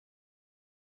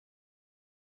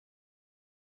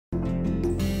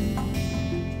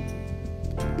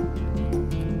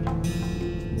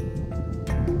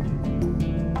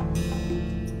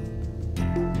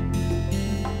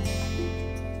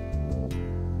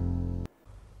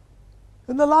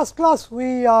In the last class,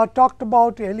 we talked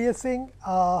about aliasing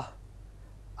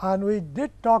and we did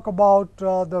talk about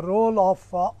the role of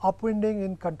upwinding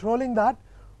in controlling that.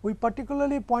 We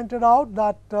particularly pointed out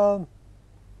that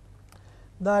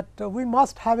we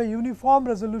must have a uniform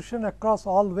resolution across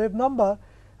all wave number,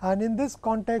 and in this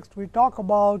context we talk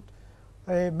about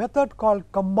a method called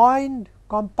combined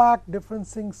compact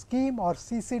differencing scheme or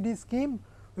CCD scheme,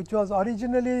 which was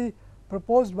originally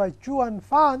proposed by Chu and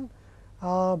Fan.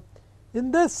 In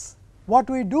this, what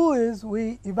we do is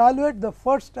we evaluate the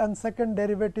first and second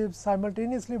derivatives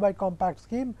simultaneously by compact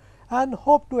scheme and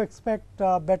hope to expect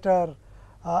better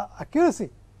accuracy.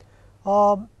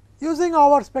 Using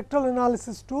our spectral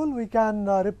analysis tool, we can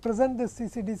represent this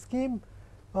CCD scheme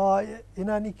in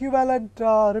an equivalent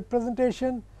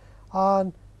representation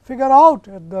and figure out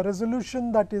the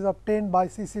resolution that is obtained by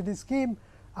CCD scheme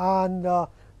and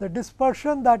the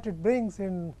dispersion that it brings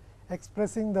in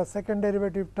expressing the second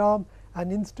derivative term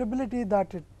and instability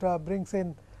that it brings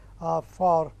in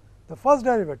for the first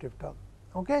derivative term.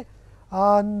 Okay.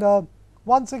 And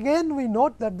once again we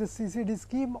note that this CCD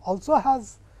scheme also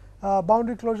has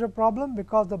boundary closure problem,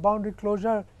 because the boundary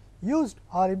closure used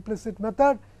are implicit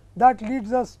method. That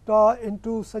leads us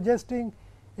into suggesting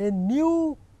a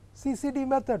new CCD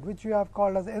method, which we have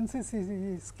called as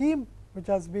NCCD scheme, which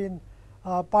has been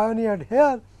pioneered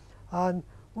here. And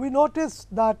we notice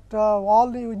that all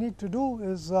we need to do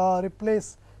is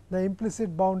replace the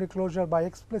implicit boundary closure by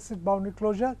explicit boundary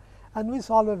closure, and we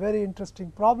solve a very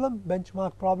interesting problem,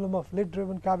 benchmark problem of lid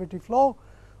driven cavity flow,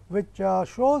 which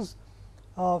shows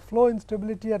flow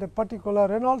instability at a particular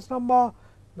Reynolds number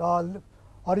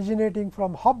originating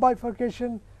from hub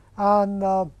bifurcation,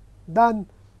 and then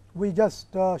we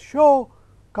just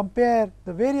compare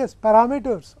the various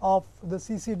parameters of the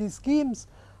CCD schemes,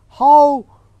 how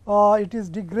it is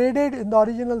degraded in the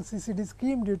original CCD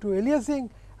scheme due to aliasing,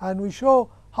 and we show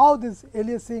how this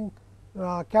aliasing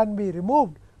can be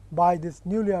removed by this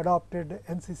newly adopted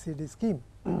NCCD scheme.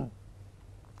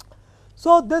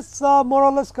 So, this more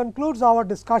or less concludes our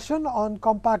discussion on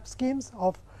compact schemes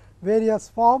of various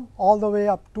form all the way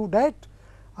up to date,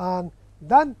 and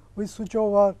then we switch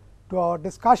over to our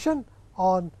discussion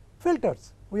on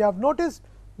filters. We have noticed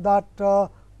that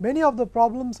many of the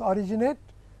problems originate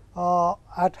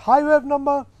at high wave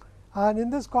number, and in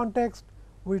this context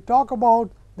we talk about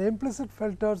the implicit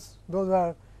filters. Those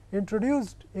are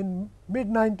introduced in mid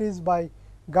 90s by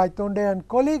Gaitonde and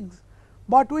colleagues,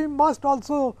 but we must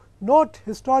also note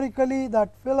historically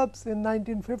that Phillips in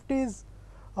 1950s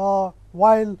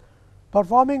while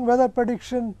performing weather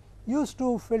prediction used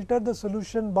to filter the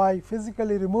solution by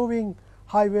physically removing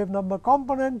high wave number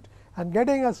component and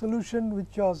getting a solution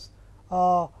which was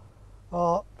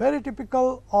very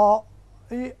typical or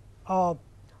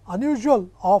unusual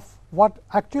of what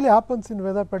actually happens in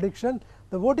weather prediction.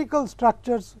 The vertical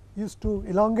structures used to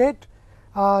elongate,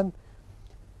 and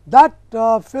that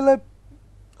Philip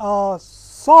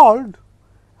solved,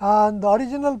 and the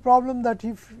original problem that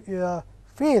he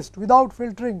faced without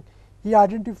filtering, he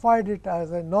identified it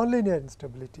as a nonlinear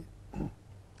instability.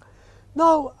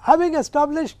 Now, having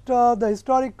established the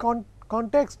historic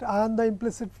context and the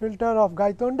implicit filter of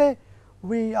Gaitonde,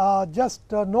 we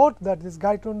just note that this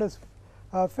Gaitonde's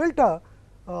filter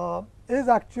is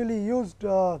actually used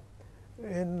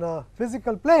in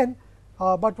physical plane,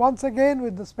 but once again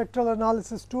with the spectral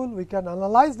analysis tool we can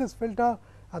analyze this filter,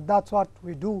 and that is what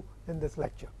we do in this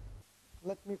lecture.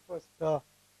 Let me first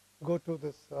go to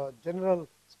this general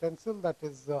stencil that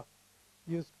is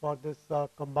used for this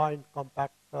combined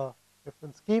compact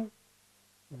difference scheme.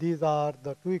 These are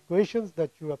the two equations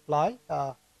that you apply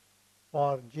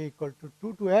for j equal to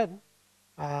 2 to n,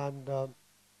 and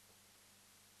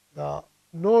the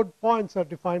node points are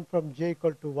defined from j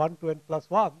equal to 1 to n plus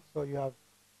 1. So, you have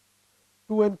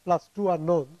 2 n plus 2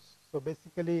 unknowns. So,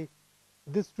 basically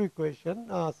this two equation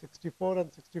 64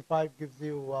 and 65 gives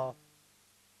you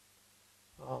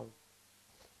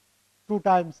 2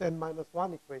 times n minus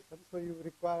 1 equation. So, you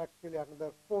require actually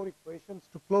another 4 equations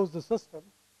to close the system,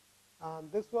 and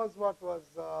this was what was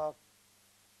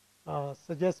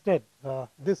suggested.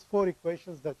 These 4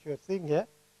 equations that you are seeing here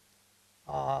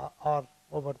or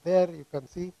over there, you can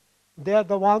see they are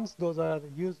the ones, those are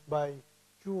used by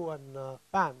Chu and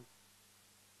Fan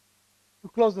to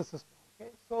close the system.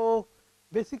 Okay. So,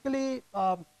 basically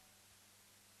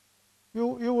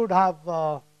you would have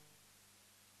a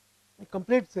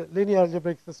complete linear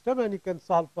algebraic system, and you can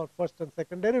solve for first and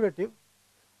second derivative.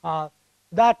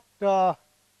 That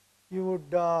you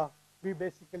would be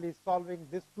basically solving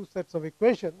these two sets of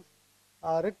equations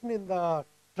written in the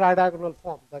tridiagonal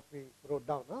form that we wrote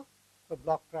down. So,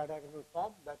 block tridiagonal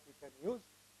form that we can use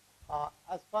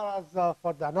As far as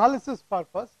for the analysis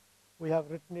purpose, we have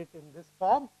written it in this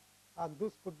form, and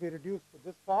this could be reduced to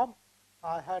this form.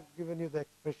 I had given you the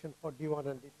expression for D1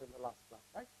 and D2 in the last class,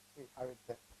 right? We have it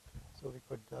there. So we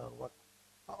could work,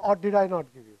 or did I not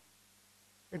give you?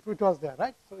 It was there,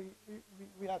 right? So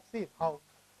we have seen how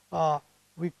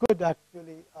we could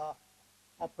actually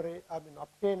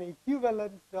obtain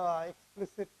equivalent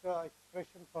explicit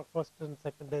expression for first and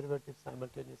second derivative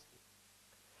simultaneously.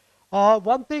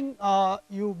 One thing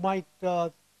you might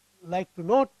like to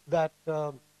note that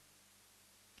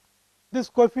these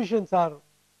coefficients are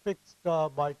fixed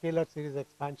by Taylor series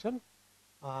expansion,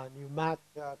 and you match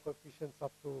coefficients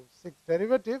up to 6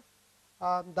 derivative,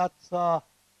 and that's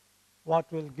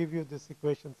what will give you this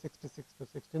equation 66 to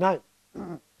 69.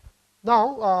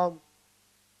 Now,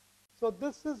 so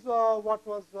this is what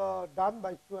was done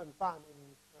by Chu and Fan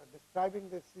in describing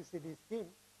this CCD scheme,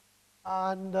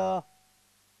 and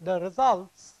the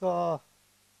results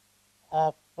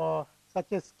of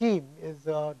such a scheme is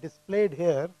displayed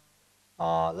here.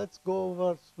 Let's go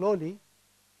over slowly.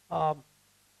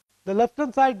 The left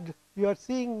hand side, you are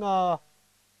seeing the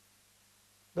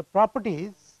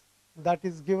properties that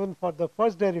is given for the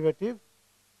first derivative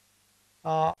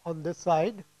on this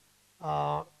side,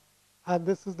 and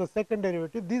this is the second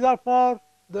derivative. These are for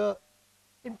the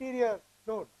interior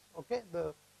nodes. Okay.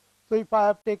 So if I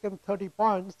have taken 30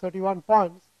 points, 31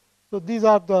 points, so these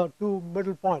are the two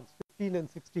middle points, 15 and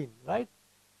 16, right?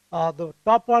 The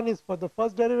top one is for the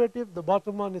first derivative, the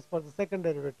bottom one is for the second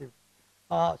derivative,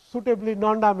 suitably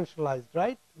non-dimensionalized,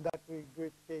 right? That we do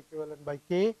it k equivalent by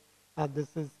k, and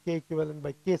this is k equivalent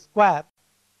by k square.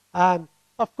 And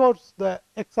of course, the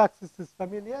x-axis is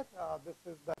familiar. This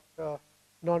is that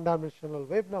non-dimensional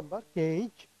wave number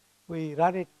kh. We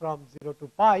run it from 0 to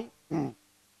pi.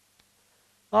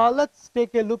 Let's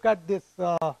take a look at this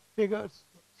figures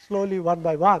slowly one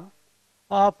by one.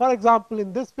 For example,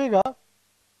 in this figure,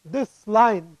 this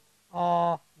line,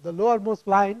 the lowermost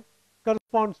line,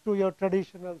 corresponds to your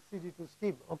traditional CD2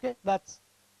 scheme. Okay, that's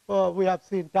we have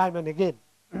seen time and again.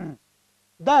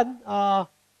 Then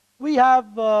we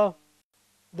have the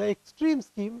extreme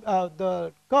scheme,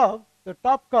 the curve, the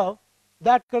top curve,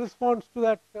 that corresponds to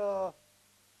that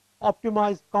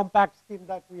optimized compact scheme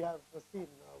that we have seen.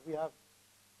 We have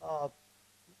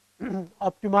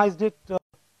optimized it,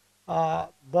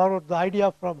 borrowed the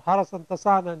idea from Harras and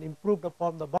Tassan and improved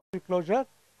upon the boundary closure,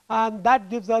 and that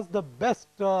gives us the best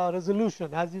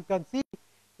resolution. As you can see,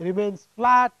 it remains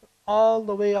flat all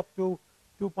the way up to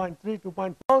 2.3,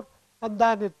 2.4, and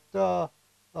then it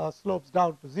slopes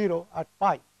down to 0 at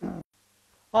pi.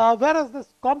 Whereas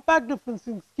this compact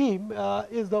differencing scheme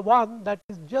is the one that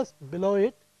is just below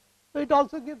it. So it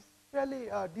also gives fairly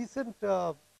decent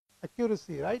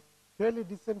accuracy, right? Fairly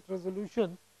decent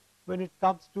resolution when it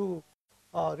comes to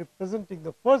representing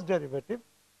the first derivative.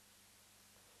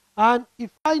 And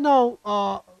if I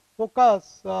now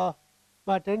focus my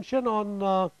attention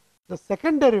on the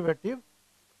second derivative,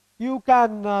 you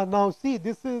can now see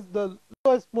this is the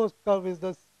lowest most curve is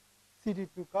the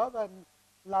CD2 curve, and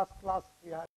last class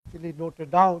we had actually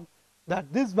noted down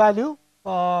that this value,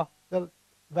 the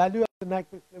value at the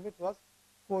Nyquist limit was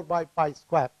 4 by pi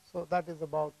square. So that is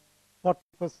about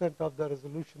 40% of the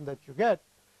resolution that you get.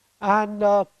 And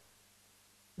the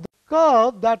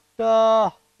curve that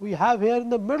we have here in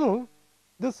the middle,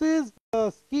 this is the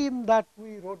scheme that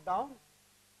we wrote down,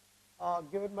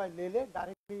 given by Lele,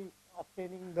 directly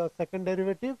obtaining the second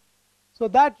derivative. So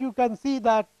that you can see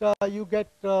that you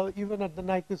get even at the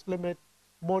Nyquist limit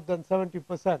more than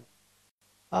 70%.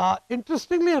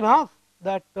 Interestingly enough,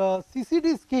 that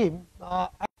CCD scheme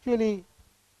actually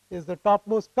is the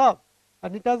topmost curve,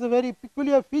 and it has a very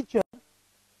peculiar feature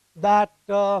that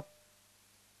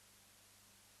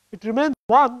it remains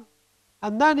 1,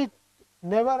 and then it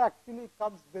never actually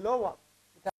comes below 1.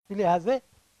 It actually has a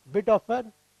bit of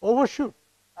an overshoot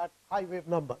at high wave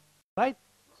number, right?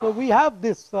 So we have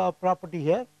this property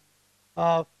here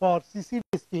for CCD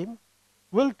scheme.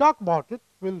 We'll talk about it,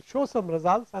 we'll show some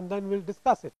results, and then we'll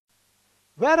discuss it.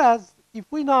 Whereas if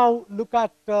we now look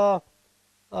at the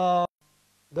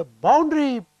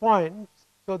boundary points,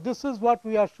 so this is what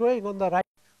we are showing on the right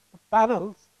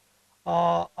panels,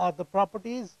 are the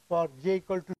properties for j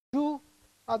equal to 2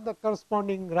 and the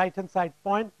corresponding right hand side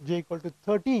point j equal to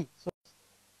 30. So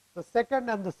the second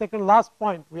and the second last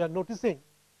point we are noticing,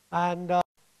 and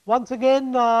once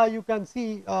again you can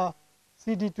see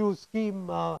CD2 scheme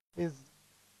is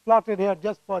plotted here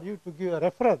just for you to give a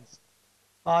reference.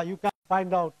 You can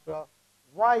find out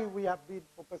why we have been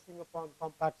focusing upon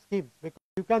compact schemes, because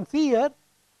you can see here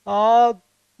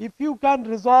if you can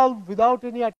resolve without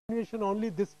any attenuation only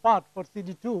this part for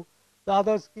CD2, the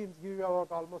other schemes give you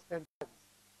about almost 10 times.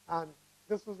 And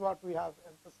this is what we have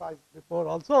emphasized before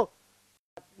also,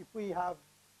 that if we have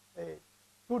a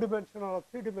 2-dimensional or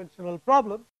 3-dimensional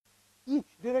problem, each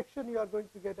direction you are going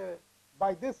to get a,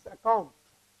 by this account,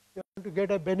 you are going to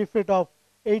get a benefit of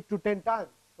 8 to 10 times.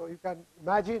 So, you can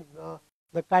imagine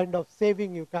the kind of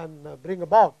saving you can bring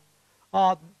about.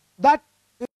 That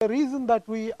is the reason that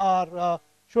we are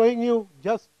showing you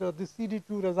just the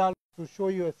CD2 result to show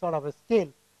you a sort of a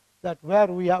scale that where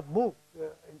we have moved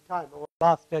in time over the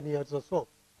last 10 years or so.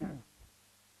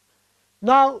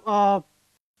 Now,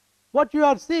 what you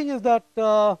are seeing is that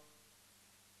the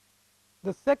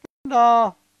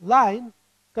second line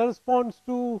corresponds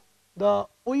to the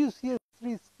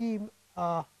OUCS3 scheme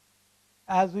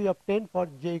as we obtained for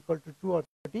j equal to 2 or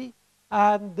 30,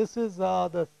 and this is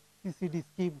the CCD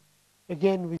scheme.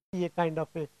 Again, we see a kind of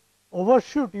a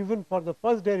overshoot even for the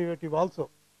first derivative also.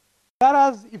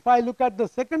 Whereas, if I look at the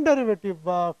second derivative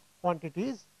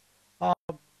quantities,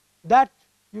 that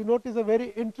you notice a very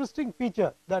interesting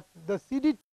feature, that the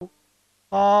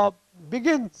CD2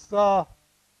 begins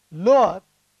lower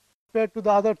compared to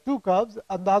the other two curves,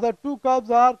 and the other two curves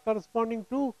are corresponding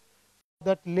to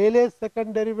that Lele's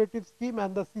second derivative scheme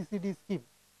and the CCD scheme.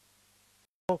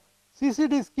 So,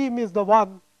 CCD scheme is the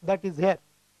one that is here,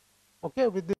 okay,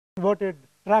 with this inverted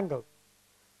triangle,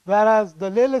 whereas the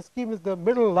Lele scheme is the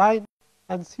middle line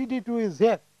and CD2 is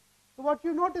here. So, what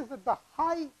you notice that the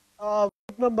high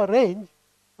wave number range,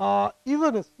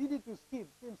 even a CD2 scheme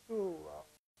seems to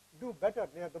do better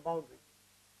near the boundary,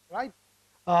 right.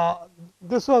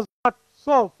 This was not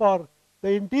so for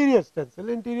the interior stencil.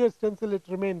 Interior stencil, it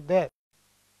remained there.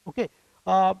 Okay.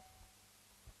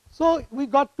 So, we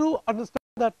got to understand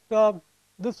that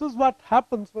this is what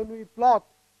happens when we plot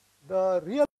the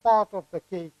real part of the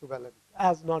K equivalent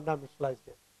as non-dimensionalized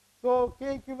here. So,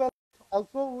 K equivalent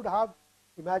also would have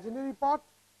imaginary part,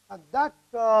 and that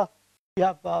we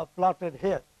have plotted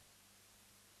here.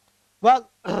 Well,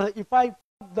 if I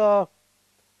plot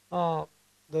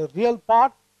the real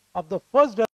part of the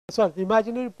first, sorry, the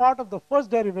imaginary part of the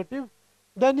first derivative,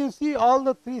 then you see all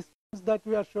the three schemes that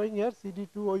we are showing here,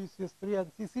 CD2, OUCS3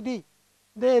 and CCD,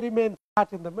 they remain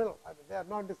flat in the middle. I mean, they are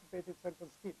non-dissipative central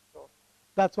schemes. So,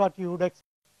 that is what you would expect.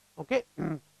 Okay.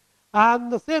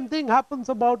 And the same thing happens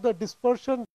about the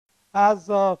dispersion as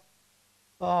sort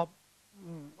of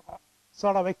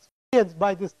experienced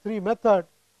by this 3 method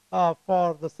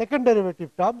for the second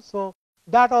derivative term. So,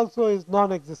 that also is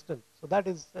non-existent. So, that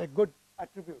is a good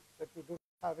attribute, that you do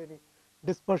not have any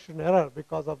dispersion error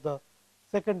because of the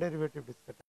second derivative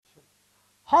discretization.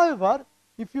 However,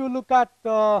 if you look at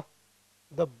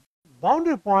the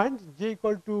boundary points j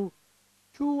equal to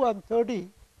 2 and 30,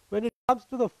 when it comes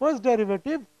to the first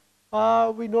derivative,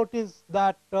 we notice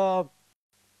that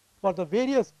for the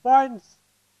various points,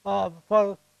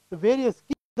 for the various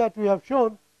schemes that we have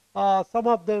shown, some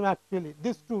of them actually,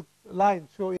 these two lines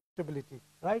show instability,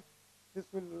 right. This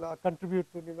will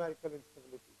contribute to numerical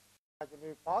instability.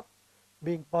 Imaginary path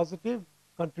being positive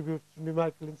contributes to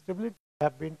numerical instability, we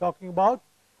have been talking about.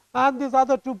 And these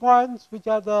other 2 points, which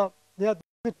are they are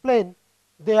the plane,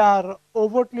 they are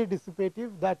overtly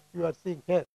dissipative, that you are seeing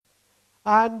here.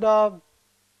 And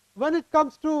when it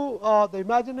comes to the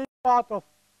imaginary part of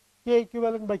K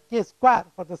equivalent by K square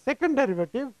for the second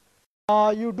derivative,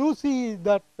 you do see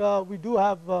that we do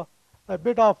have a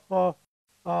bit of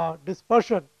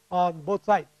dispersion on both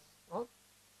sides.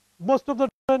 Most of the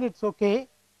time it is okay,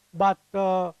 but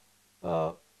for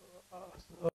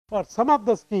some of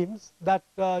the schemes that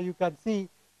you can see,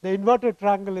 the inverted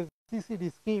triangle is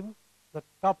CCD scheme, the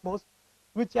topmost,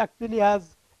 which actually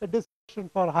has a dispersion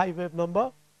for high wave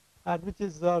number, and which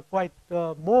is quite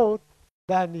more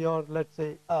than your, let us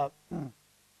say,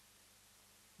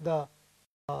 the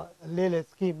Lele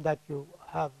scheme that you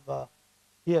have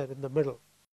here in the middle.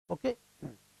 Okay.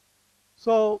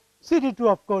 So, CD2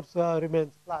 of course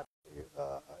remains flat,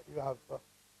 you have a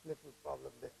little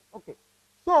problem there. Okay.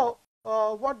 So,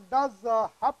 what does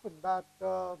happen, that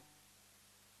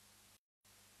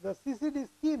the CCD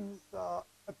schemes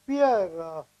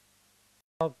appear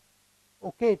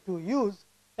okay to use,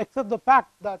 except the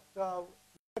fact that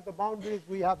at the boundaries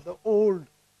we have the old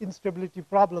instability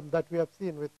problem that we have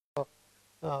seen with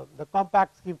the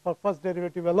compact scheme for first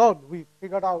derivative alone. We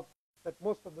figured out that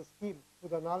most of the schemes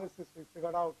with analysis, we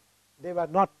figured out they were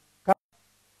not correct,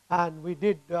 and we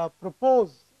did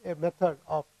propose a method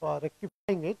of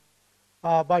rectifying it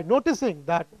by noticing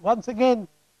that once again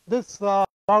this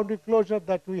boundary closure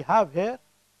that we have here,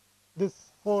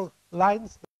 these 4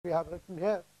 lines that we have written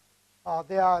here,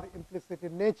 they are implicit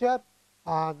in nature,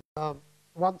 and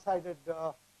one-sided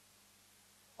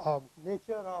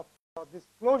nature of these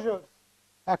closures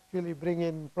actually bring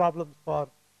in problems for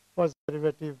first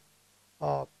derivative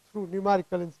through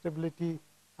numerical instability,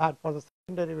 and for the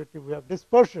second derivative we have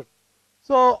dispersion.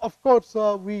 So, of course,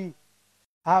 we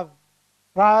have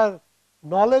prior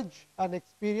knowledge and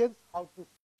experience how to solve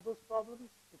those problems.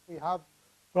 If we have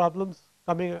problems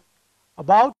coming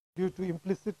about due to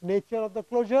implicit nature of the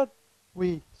closure,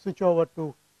 we switch over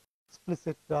to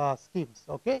explicit schemes.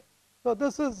 Okay. So,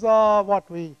 this is what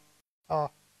we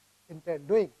intend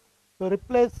doing. So,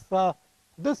 replace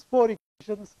this 4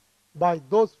 equations by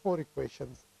those 4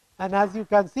 equations, and as you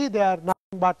can see, they are nothing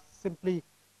but simply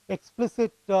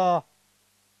explicit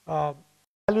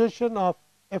evaluation of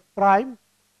f prime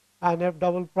and f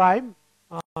double prime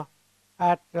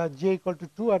at j equal to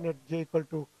 2 and at j equal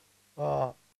to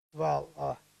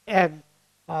n.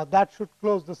 That should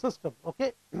close the system.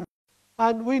 Okay.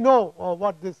 And we know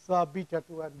what this beta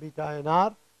 2 and beta n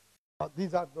are.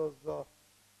 These are those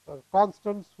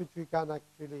constants which we can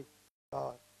actually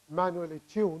manually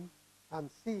tune and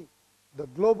see the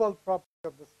global property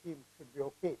of the scheme should be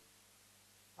okay.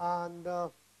 And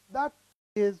that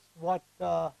is what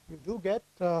you do get.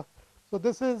 So,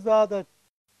 this is the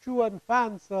Chu and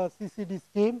Fan's CCD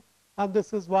scheme, and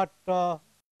this is what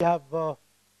we have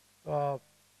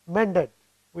mended.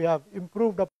 We have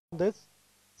improved upon this.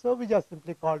 So, we just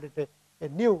simply called it a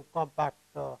new compact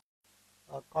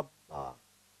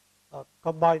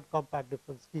combined compact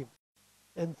difference scheme,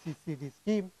 NCCD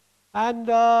scheme, and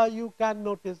you can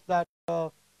notice that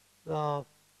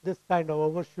this kind of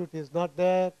overshoot is not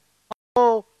there.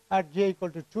 So, at j equal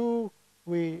to 2,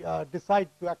 we decide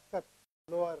to accept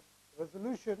lower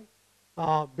resolution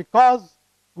because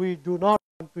we do not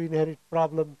want to inherit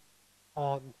problem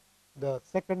on the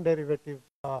second derivative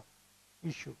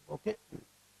issue. Okay.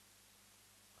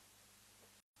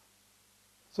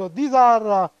 So, these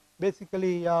are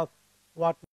basically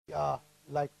what we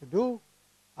like to do,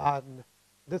 and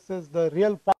this is the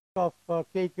real part of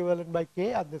k equivalent by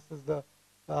k, and this is the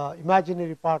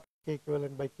imaginary part of k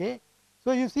equivalent by k.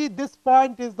 So, you see this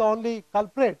point is the only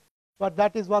culprit, but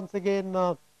that is once again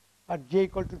at j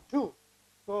equal to 2.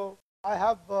 So, I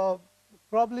have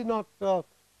probably not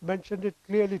mentioned it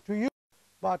clearly to you,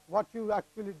 but what you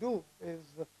actually do is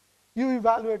you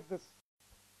evaluate this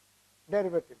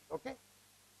derivative. Okay.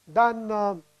 Then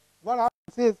what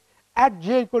happens is at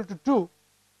j equal to 2,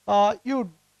 you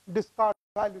discard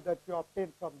the value that you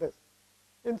obtained from this.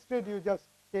 Instead, you just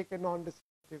take a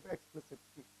non-distributive explicit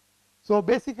scheme. So,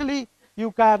 basically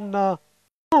you can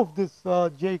prove this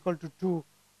j equal to 2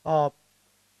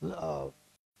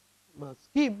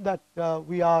 scheme that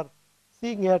we are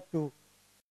seeing here to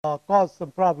cause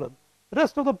some problem.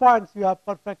 Rest of the points you have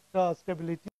perfect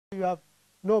stability, you have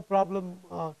no problem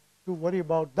to worry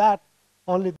about that,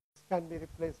 only this can be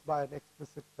replaced by an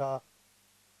explicit.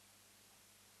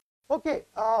 Okay.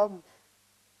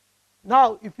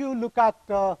 Now, if you look at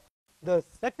the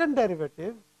second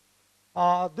derivative,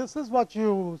 this is what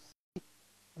you see,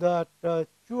 that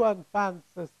Chu and Fan's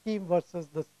scheme versus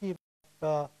the scheme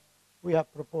that we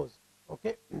have proposed.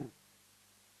 Okay.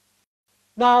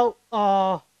 Now,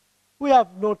 we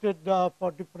have noted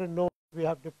for different nodes we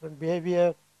have different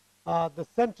behavior. The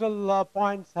central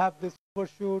points have this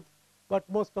overshoot, but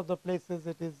most of the places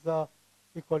it is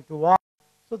equal to 1.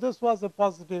 So, this was a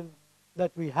positive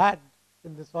that we had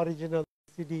in this original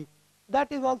CD,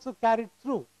 that is also carried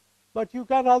through, but you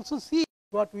can also see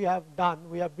what we have done.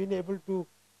 We have been able to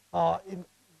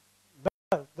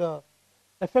better the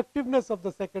effectiveness of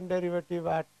the second derivative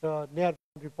at near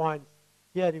boundary points.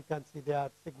 Here you can see they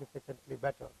are significantly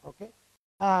better. Okay.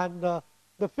 And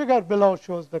the figure below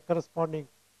shows the corresponding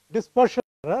dispersion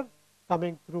error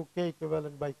coming through k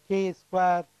equivalent by k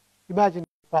square imaginary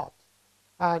path,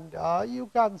 and you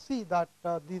can see that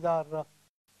these are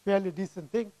fairly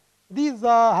decent things. These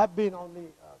have been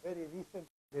only very recently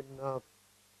been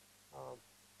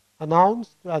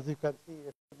announced. As you can see,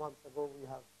 a few months ago we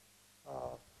have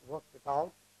worked it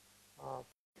out.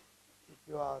 If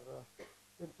you are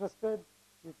interested,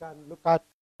 you can look at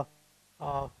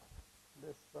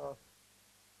this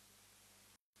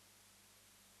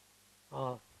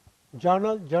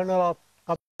Journal of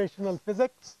Computational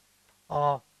Physics.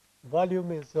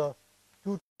 Volume is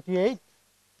 228,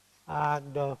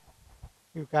 and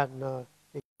you can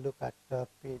take a look at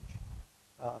page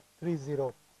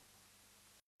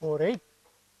 3048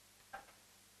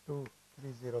 to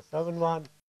 3071.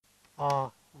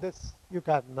 This you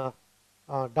can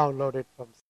download it from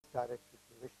direct if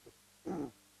you wish to.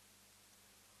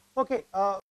 Okay,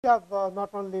 we have not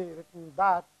only written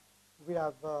that, we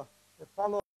have a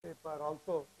follow-up paper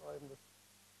also in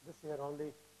this year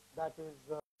only, that is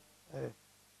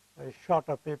a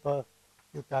shorter paper,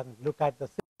 you can look at the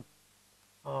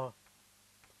same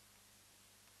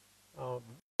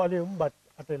volume, but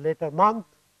at a later month.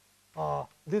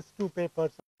 These two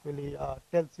papers actually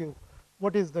tells you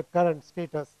what is the current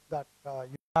status that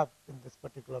you have in this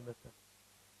particular method.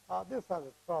 This has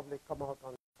probably come out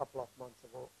on a couple of months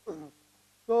ago.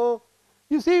 So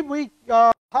you see, we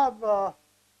have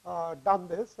done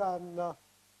this, and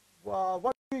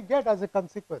what do we get as a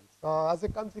consequence? As a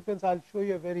consequence, I'll show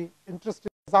you a very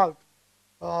interesting result,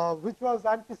 which was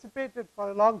anticipated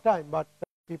for a long time, but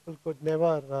people could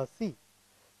never see.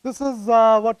 This is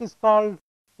what is called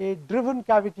a driven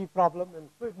cavity problem in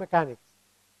fluid mechanics.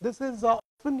 This is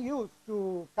often used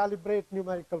to calibrate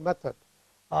numerical method,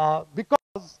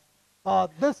 because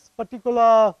this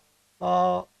particular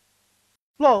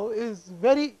flow is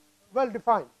very well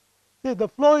defined. See, the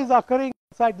flow is occurring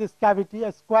inside this cavity,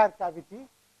 a square cavity,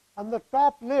 and the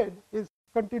top lid is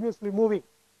continuously moving.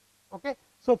 Okay?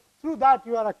 So through that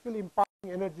you are actually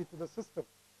imparting energy to the system,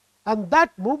 and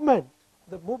that movement,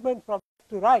 the movement from left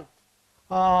to right,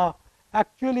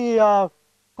 actually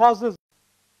causes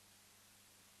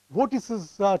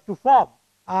vortices to form.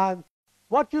 And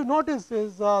what you notice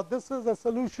is this is a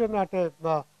solution at a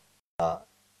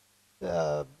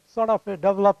sort of a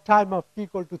developed time of t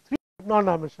equal to 3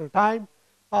 non-dimensional time.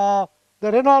 The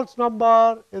Reynolds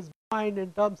number is defined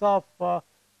in terms of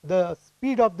the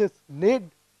speed of this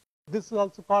lid. This is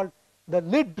also called the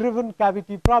lid driven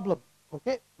cavity problem.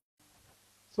 Okay?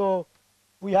 So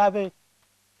we have a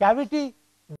cavity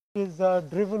that is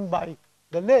driven by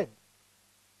the lid.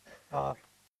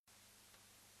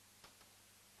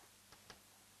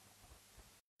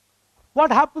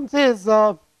 What happens is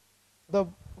the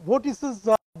vortices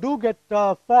do get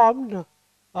formed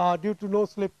due to no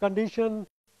slip condition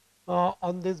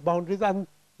on these boundaries, and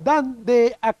then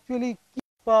they actually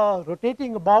keep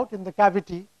rotating about in the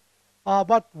cavity.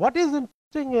 But what is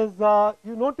interesting is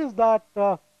you notice that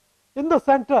in the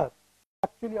center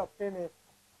actually obtain a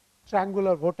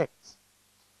triangular vortex.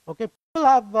 Okay, people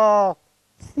have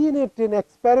seen it in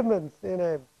experiments in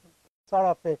a sort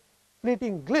of a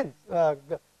fleeting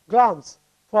glance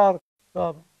for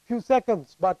a few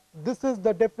seconds, but this is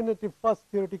the definitive first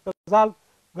theoretical result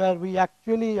where we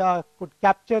actually could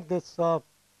capture this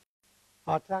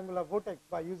triangular vortex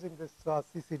by using this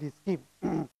CCD scheme.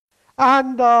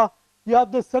 And you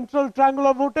have the central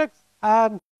triangular vortex,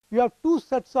 and you have two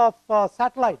sets of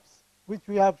satellites which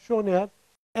we have shown here,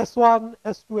 S1,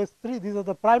 S2, S3. These are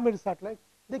the primary satellites.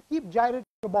 They keep gyrating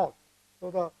about.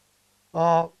 So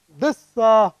this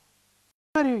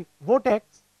primary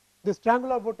vortex, this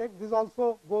triangular vortex, this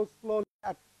also goes slowly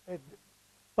at a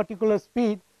particular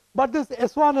speed, but this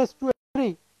S1, S2,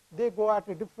 S3, they go at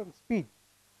a different speed.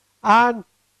 And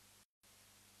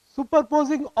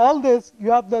superposing all this,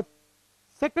 you have the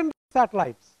secondary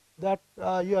satellites that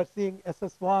you are seeing,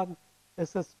 SS1,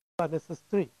 SS2, and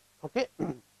SS3. Okay?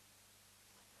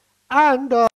 And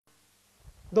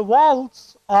the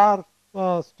walls are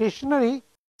stationary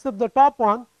except the top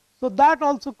one, so that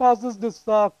also causes this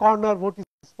corner vortices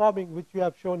forming, which we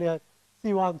have shown here,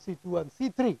 C1, C2, and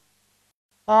C3.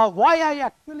 Why I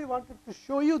actually wanted to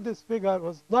show you this figure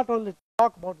was not only to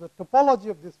talk about the topology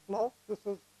of this flow. This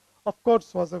is, of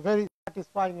course, was a very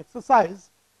satisfying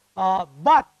exercise,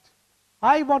 but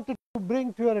I wanted to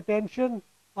bring to your attention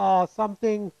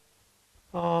something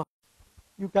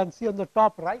you can see on the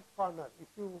top right corner. If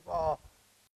you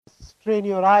strain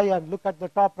your eye and look at the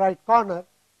top right corner,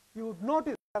 you would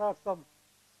notice there are some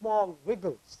small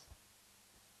wiggles,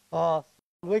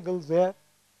 there,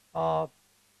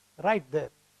 right there.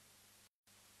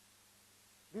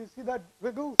 Do you see that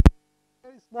wiggle?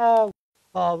 Very small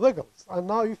wiggles. And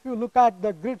now if you look at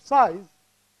the grid size,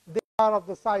 they are of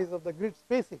the size of the grid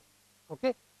spacing.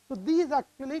 Okay? So these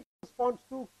actually corresponds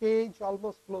to kh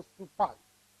almost close to pi.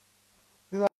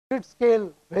 These are grid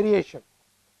scale variation.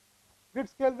 Grid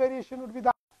scale variation would be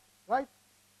that, right?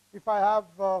 If I have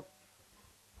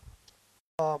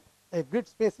a grid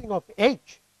spacing of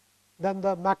h, then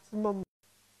the maximum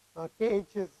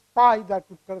kh is pi. That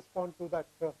would correspond to that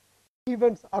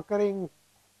events occurring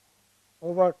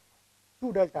over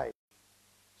 2 delta h.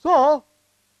 So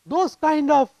those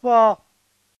kind of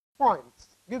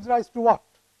points gives rise to what?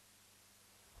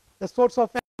 The source of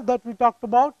error that we talked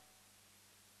about.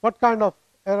 What kind of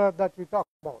error that we talked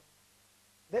about?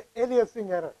 The aliasing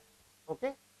error.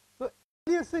 Okay? So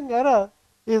aliasing error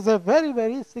is a very,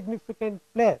 very significant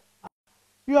player.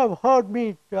 You have heard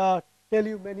me tell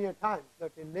you many a times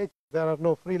that in nature there are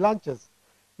no free lunches.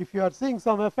 If you are seeing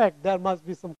some effect, there must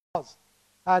be some cause.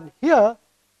 And here,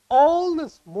 all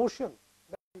this motion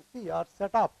that you see are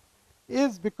set up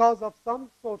is because of some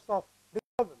source of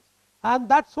disturbance. and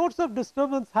that source of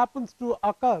disturbance happens to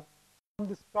occur from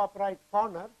this top right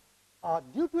corner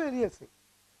due to aliasing.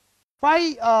 If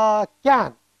I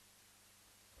can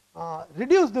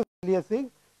reduce this aliasing,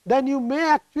 then you may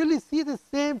actually see the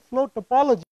same flow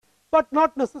topology, but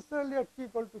not necessarily at t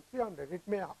equal to 300. It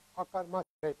may occur much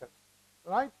later,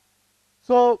 right.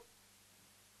 So,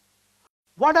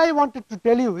 what I wanted to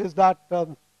tell you is that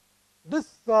this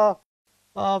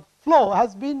flow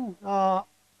has been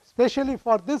especially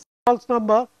for this false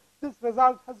number, this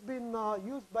result has been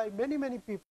used by many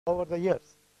people over the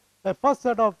years. The first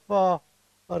set of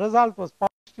result was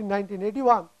published in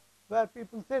 1981, where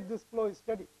people said this flow is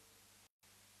steady.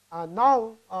 And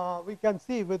now we can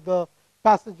see with the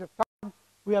passage of time,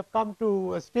 we have come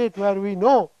to a state where we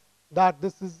know that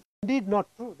this is indeed not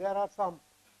true. There are some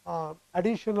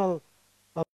additional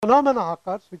phenomena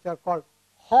occurs which are called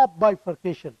Hopf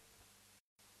bifurcation.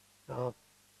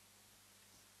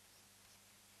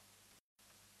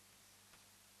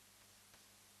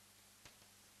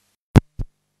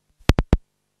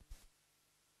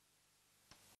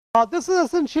 This is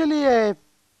essentially a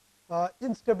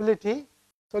instability.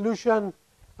 Solution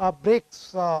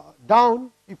breaks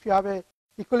down. If you have a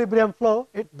equilibrium flow,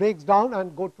 it breaks down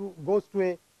and goes to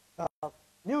a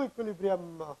new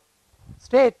equilibrium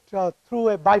state through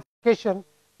a bifurcation,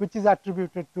 which is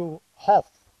attributed to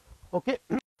Hopf. Okay.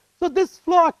 So, this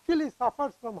flow actually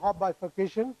suffers from Hopf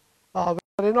bifurcation when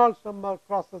the Reynolds number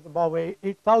crosses above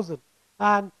 8,000,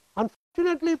 and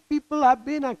unfortunately people have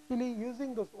been actually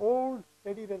using those old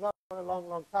steady results for a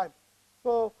long time.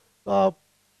 So,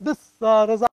 this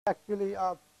result actually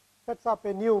sets up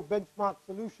a new benchmark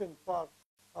solution for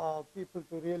people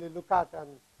to really look at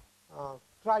and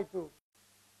try to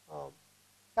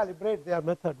calibrate their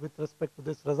method with respect to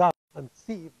this result and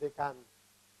see if they can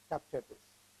capture this.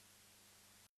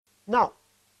 Now,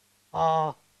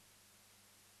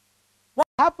 what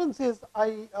happens is,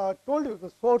 I told you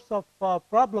the source of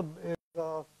problem is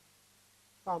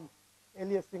some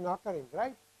aliasing occurring,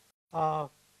 right,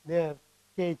 near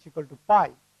k equal to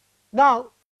pi.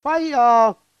 Now, if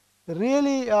I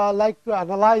really like to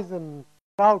analyze and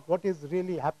figure out what is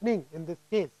really happening in this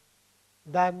case,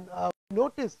 then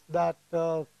notice that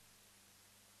the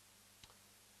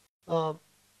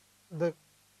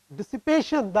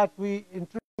dissipation that we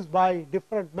introduce by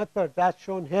different methods as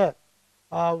shown here.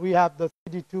 We have the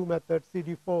CD2 method,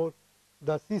 CD4,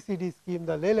 the CCD scheme,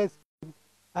 the Lele scheme,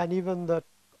 and even the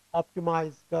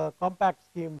optimized compact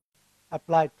scheme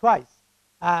applied twice.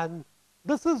 And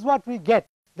this is what we get,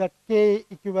 that k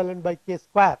equivalent by k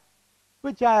square,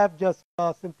 which I have just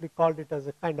simply called it as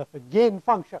a kind of a gain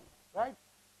function, right.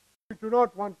 We do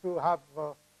not want to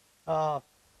have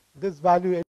this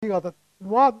value anything other than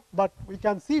 1, but we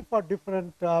can see for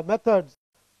different methods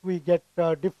we get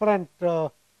different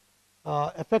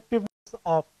effectiveness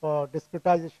of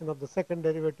discretization of the second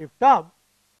derivative term.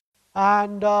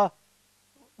 And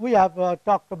we have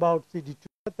talked about CD2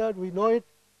 method, we know it.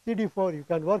 CD4, you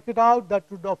can work it out. That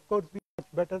would of course be much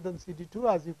better than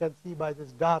CD2, as you can see by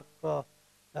this dark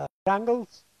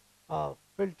triangles,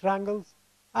 filled triangles.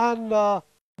 And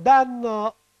then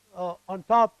on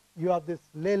top you have this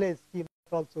Lele scheme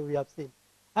that also we have seen.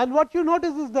 And what you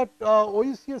notice is that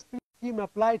OUCS scheme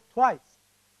applied twice.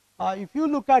 If you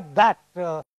look at that,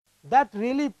 that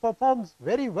really performs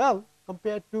very well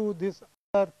compared to these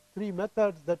other 3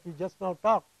 methods that we just now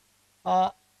talked,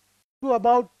 to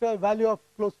about a value of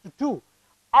close to 2.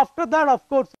 After that, of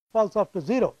course, it falls off to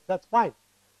 0. That's fine.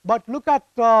 But look at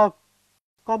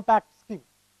compact scheme,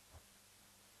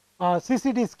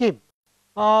 CCD scheme.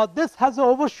 This has an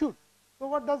overshoot. So,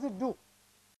 what does it do?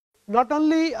 Not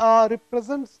only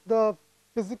represents the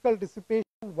physical dissipation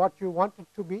what you want it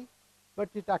to be, but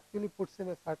it actually puts in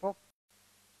a sort of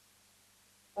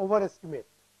overestimate,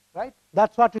 right.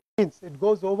 That is what it means, it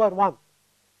goes over 1.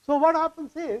 So, what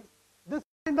happens is, this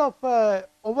kind of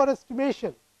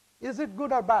overestimation, is it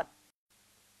good or bad?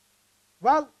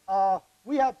 Well,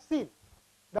 we have seen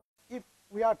that if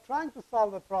we are trying to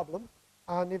solve a problem,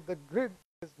 and if the grid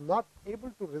is not able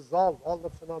to resolve all the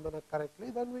phenomena correctly,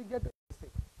 then we get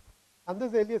aliasing. And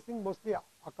this aliasing mostly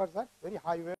occurs at very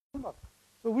high wave number.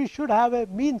 So, we should have a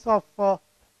means of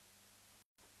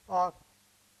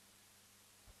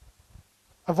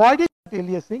avoiding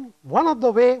aliasing. One of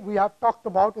the way we have talked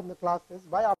about in the class is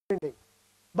by upbinding.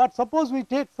 But suppose we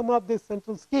take some of this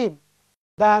central scheme,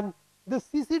 then this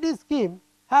CCD scheme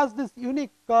has this unique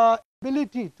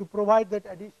ability to provide that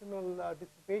additional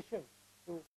dissipation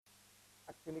to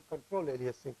actually control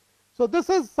aliasing. So, this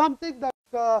is something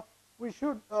that we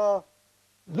should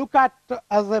look at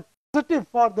as a positive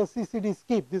for the CCD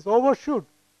scheme. This overshoot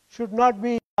should not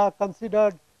be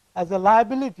considered as a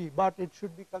liability, but it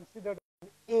should be considered an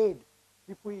aid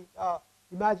if we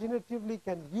imaginatively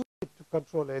can use it to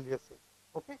control aliasing.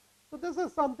 Okay? So, this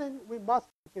is something we must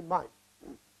keep in mind.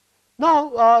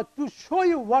 Now, to show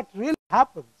you what really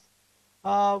happens,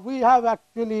 we have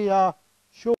actually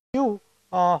shown you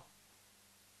a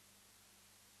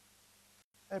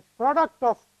product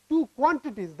of two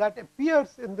quantities that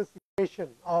appears in this equation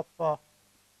of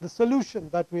the solution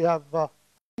that we have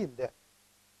seen there.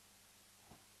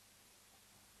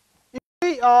 If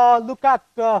we look at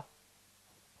the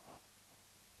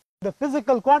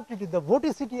physical quantity, the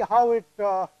vorticity, how it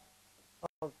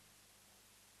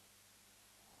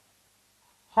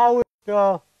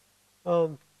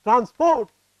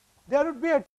transports, there would be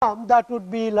a term that would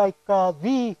be like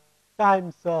V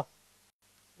times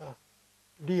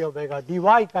d omega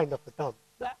dy kind of a term.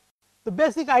 The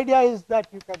basic idea is that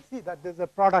you can see that there is a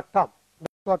product term.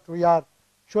 That's what we are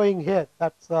showing here.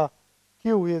 That's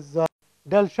q is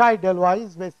del psi del y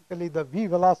is basically the v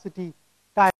velocity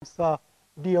times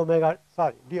d omega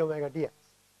dx.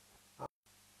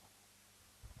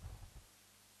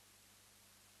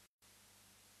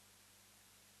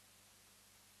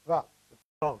 Well, it's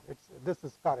wrong. This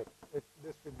is correct.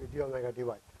 This should be d omega dy.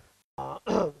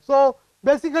 So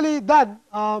basically, then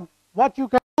what you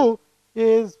can do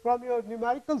is from your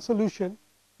numerical solution,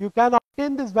 you can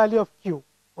obtain this value of q,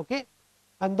 okay,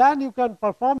 and then you can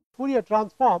perform Fourier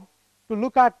transform to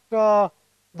look at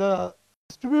the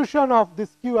distribution of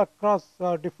this q across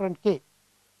different k.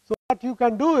 So what you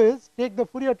can do is take the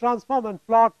Fourier transform and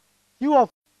plot q of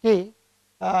k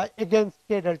against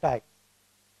k delta x,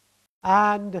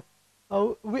 and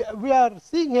we are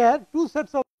seeing here two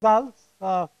sets of results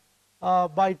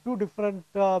by two different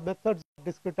methods of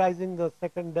discretizing the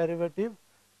second derivative.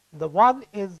 The one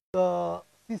is the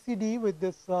CCD with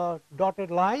this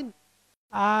dotted line,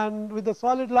 and with the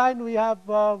solid line we have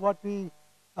what we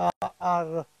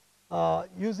are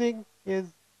using is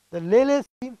the Lele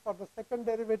scheme for the second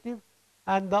derivative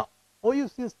and the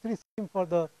OUCS3 scheme for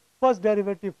the first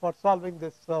derivative for solving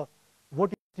this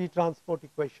vorticity transport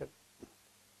equation.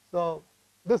 So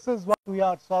this is what we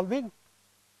are solving.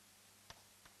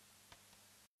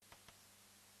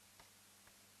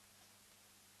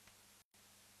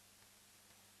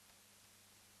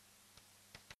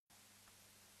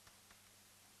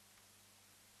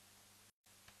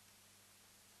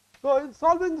 So in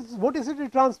solving this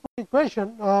vorticity transport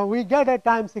equation, we get a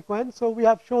time sequence. So we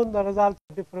have shown the results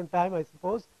at different time, I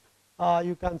suppose.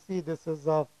 You can see this is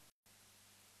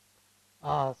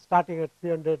starting at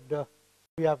 300.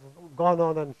 We have gone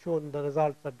on and shown the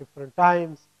results at different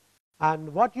times.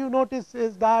 And what you notice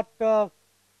is that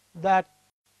that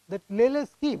Lele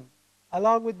scheme,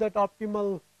 along with that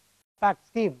optimal fact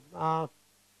scheme,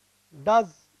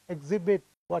 does exhibit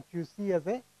what you see as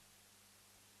a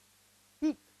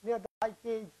peak near the high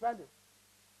kh value.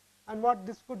 And what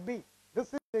this could be?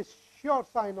 This is a sure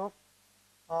sign of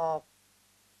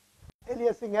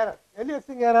aliasing error.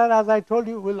 Aliasing error, as I told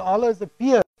you, will always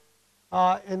appear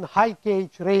in high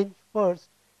kh range first,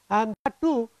 and that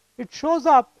too, it shows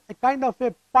up a kind of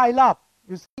a pile up.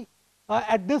 You see,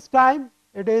 at this time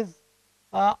it is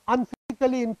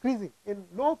unphysically increasing. In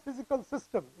low physical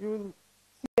system, you will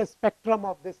see a spectrum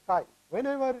of this kind.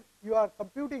 Whenever you are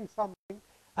computing something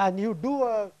and you do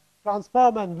a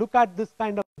transform and look at this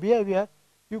kind of behavior,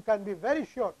 you can be very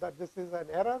sure that this is an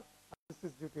error and this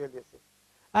is due to aliasing.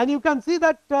 And you can see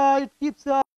that it keeps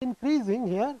increasing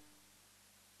here.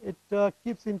 It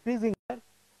keeps increasing here.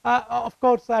 Of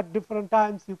course, at different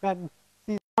times you can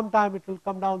see sometime it will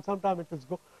come down, sometime it will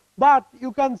go. But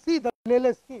you can see the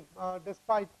Lele scheme,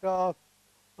 despite it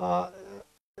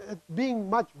being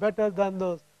much better than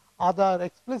the other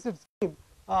explicit scheme,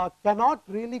 cannot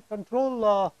really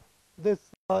control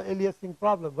this aliasing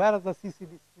problem, whereas the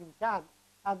CCD scheme can.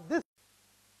 And this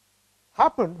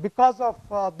happened because of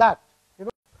that. You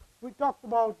know, we talked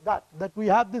about that we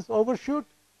have this overshoot.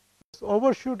 This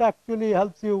overshoot actually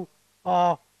helps you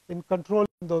in controlling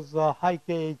those high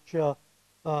kh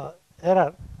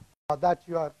error that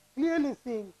you are clearly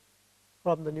seeing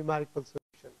from the numerical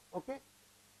solution. Okay,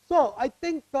 so I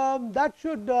think that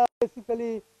should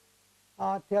basically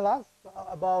tell us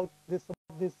about this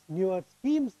newer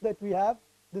schemes that we have.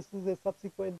 This is a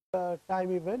subsequent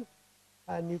time event,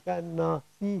 and you can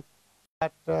see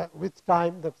that with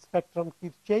time the spectrum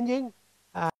keeps changing,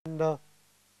 and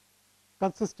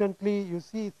consistently you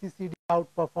see CCD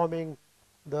outperforming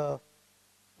the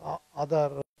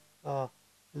other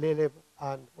Lele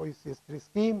and OUCS3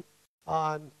 scheme,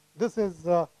 and this is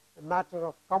a matter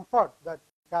of comfort that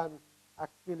you can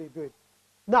actually do it.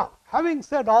 Now, having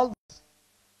said all this,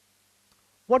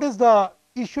 what is the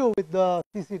issue with the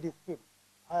CCD scheme.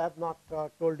 I have not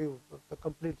told you the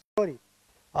complete story,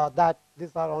 that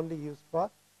these are only used for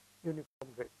uniform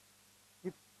grade.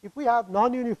 If we have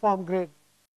non-uniform grade,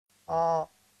 we'll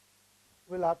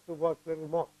have to work a little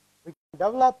more. We can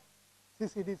develop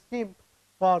CCD scheme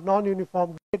for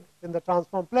non-uniform grade in the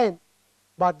transform plane,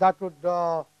 but that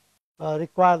would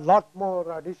require a lot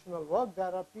more additional work.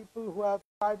 There are people who have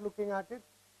tried looking at it,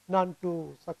 none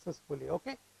too successfully.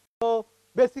 Okay, so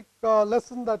basic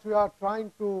lesson that we are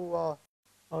trying to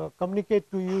communicate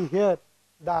to you here,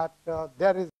 that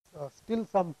there is still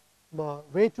some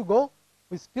way to go.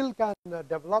 We still can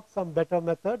develop some better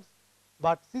methods,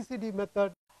 but CCD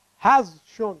method has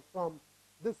shown from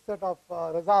this set of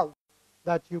results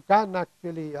that you can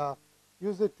actually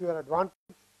use it to your advantage,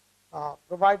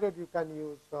 provided you can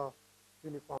use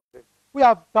uniform grade. We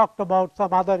have talked about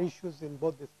some other issues in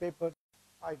both these papers.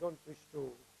 I don't wish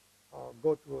to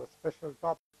go to a special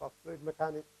topic of fluid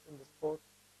mechanics in this course,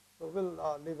 so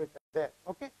we'll leave it there.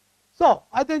 Okay, so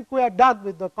I think we are done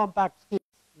with the compact schemes,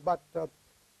 but to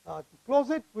close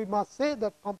it, we must say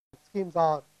that compact schemes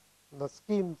are the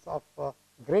schemes of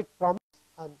great promise,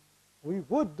 and we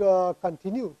would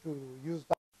continue to use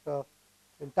that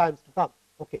in times to come.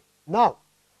 Okay, now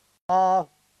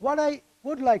what I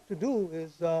would like to do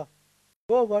is go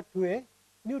over to a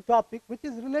new topic which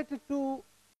is related to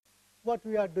what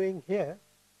we are doing here.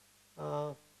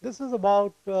 This is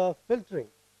about filtering.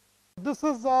 This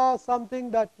is something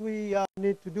that we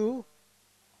need to do.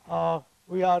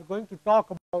 We are going to talk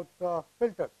about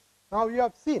filters. Now you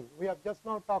have seen, we have just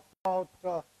now talked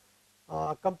about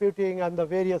computing and the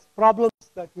various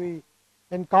problems that we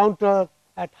encounter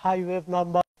at high wave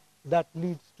number that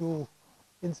leads to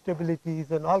instabilities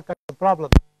and all kinds of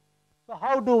problems. So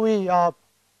how do we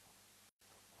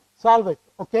solve it?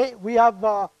 Okay, we have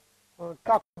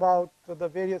talked about the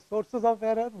various sources of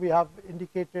error. We have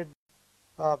indicated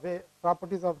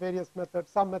properties of various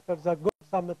methods. Some methods are good,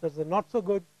 some methods are not so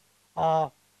good.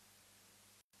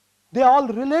 They all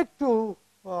relate to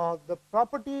the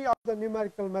property of the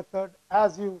numerical method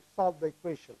as you solve the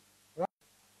equation. Right?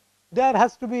 There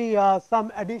has to be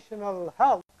some additional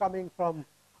help coming from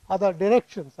other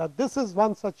directions, and this is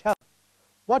one such help.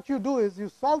 What you do is you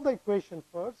solve the equation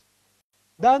first,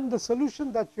 then the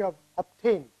solution that you have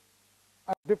obtained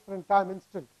at different time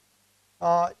instant,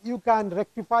 you can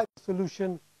rectify the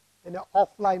solution in an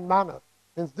offline manner.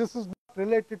 Since this is not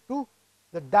related to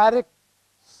the direct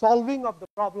solving of the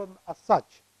problem as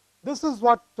such. This is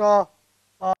what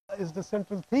is the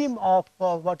central theme of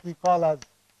what we call as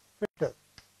filter.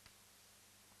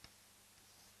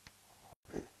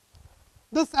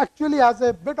 This actually has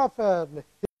a bit of a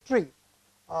history.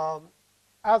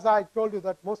 As I told you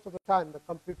that most of the time the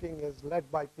computing is led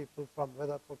by people from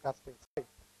weather forecasting side,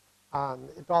 and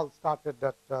it all started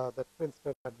at the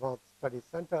Princeton Advanced Studies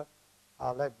Center,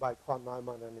 led by von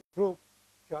Neumann and his group,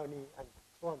 Kearney, and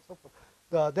so on and so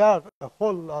forth. There are a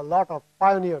whole lot of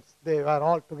pioneers. They were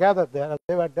all together there.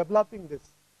 They were developing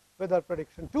this weather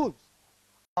prediction tools.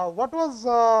 What was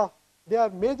their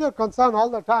major concern all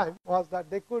the time was that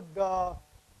they could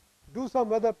do some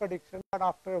weather prediction, but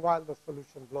after a while the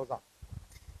solution blows up.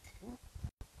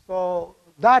 So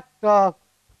that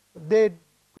they could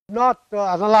not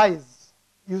analyze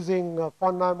using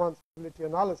von Neumann stability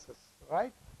analysis,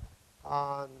 right?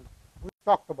 And we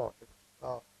talked about it.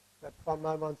 That von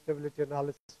Neumann stability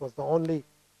analysis was the only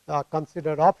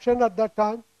considered option at that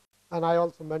time, and I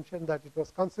also mentioned that it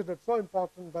was considered so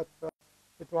important that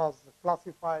it was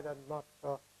classified and not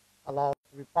allowed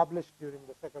to be published during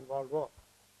the Second World War.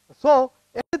 So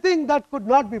anything that could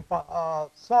not be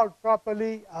solved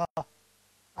properly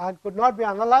and could not be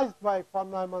analyzed by von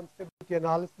Neumann stability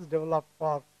analysis developed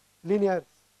for linear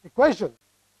equations,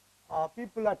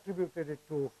 people attributed it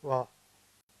to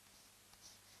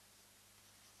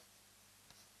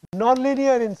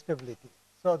nonlinear instability.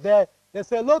 So they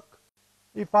say, look,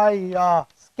 if I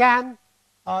scan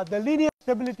the linear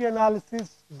stability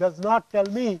analysis does not tell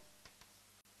me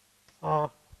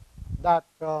that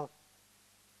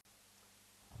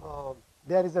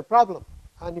there is a problem,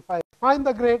 and if I find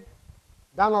the grade,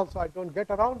 then also I don't get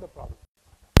around the problem.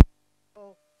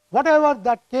 So whatever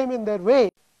that came in their way,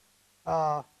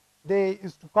 they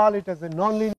used to call it as a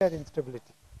nonlinear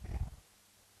instability.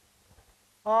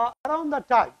 Around that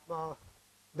time,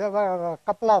 there were a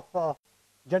couple of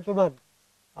gentlemen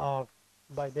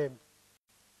by name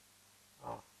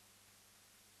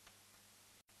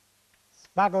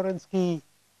Smagorinsky,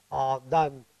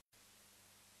 then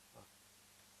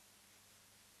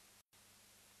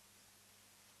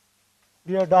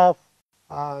Beardorf,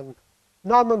 and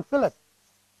Norman Phillips.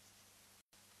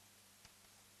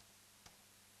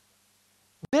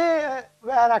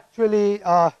 were actually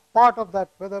part of that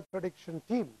weather prediction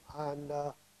team, and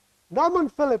Norman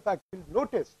Philip actually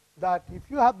noticed that if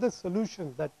you have this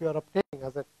solution that you are obtaining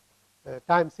as a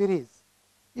time series,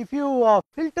 if you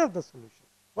filter the solution.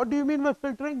 What do you mean by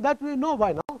filtering? That we know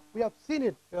by now. We have seen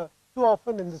it too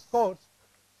often in this course.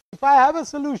 If I have a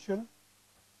solution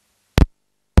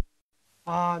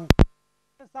and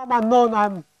some unknown, I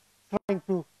am trying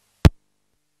to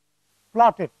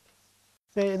plot it,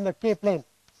 say in the k plane,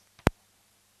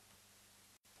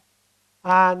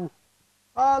 and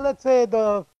let us say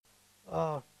the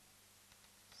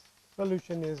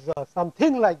solution is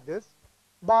something like this,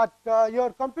 but your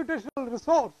computational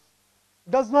resource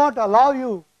does not allow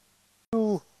you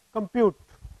to compute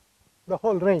the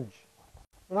whole range,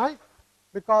 right,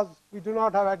 because we do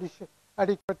not have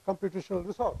adequate computational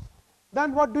resource.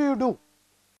 Then what do?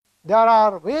 There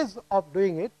are ways of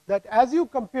doing it, that as you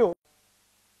compute,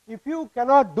 if you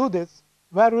cannot do this,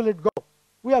 where will it go?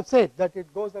 We have said that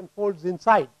it goes and folds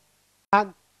inside,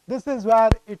 and this is where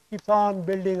it keeps on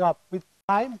building up with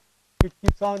time. It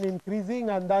keeps on increasing,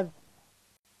 and then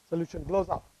solution blows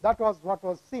up. That was what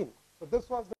was seen. So this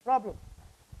was the problem.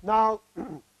 Now,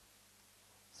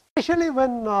 especially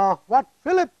when what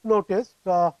Philip noticed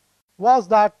was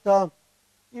that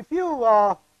if you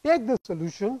take the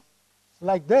solution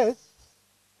like this,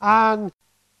 and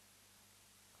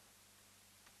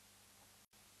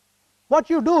what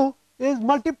you do is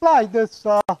multiply this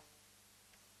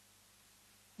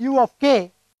u of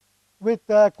k with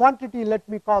quantity, let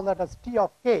me call that as t of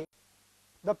k.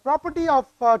 The property of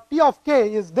t of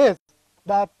k is this,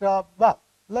 that well,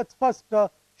 let us first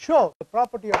show the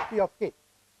property of t of k.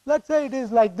 Let us say it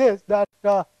is like this, that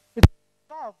it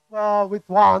starts off with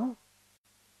 1,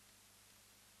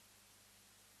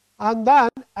 and then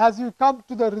as you come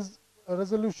to the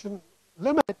resolution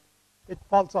limit, it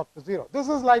falls off to 0. This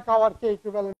is like our k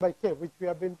equivalent by k, which we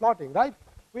have been plotting, right?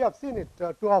 We have seen it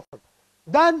too often.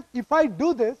 Then if I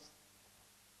do this,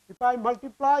 if I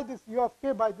multiply this u of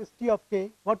k by this t of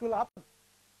k, what will happen?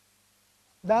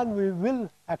 Then we will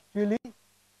actually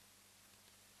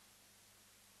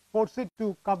force it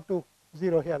to come to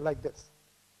 0 here like this.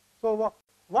 So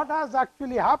what has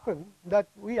actually happened, that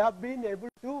we have been able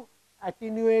to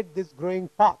attenuate this growing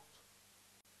path.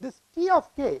 This t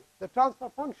of k, the transfer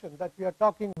function that we are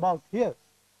talking about here,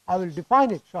 I will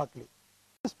define it shortly.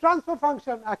 This transfer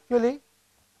function actually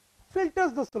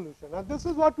filters the solution, and this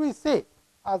is what we say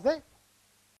as a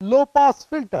low pass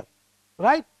filter,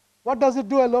 right? What does it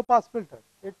do, a low pass filter?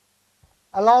 It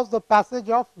allows the passage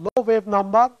of low wave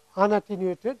number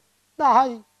unattenuated. The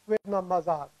high wave numbers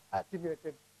are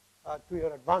attenuated to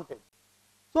your advantage.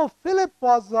 So Philip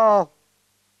was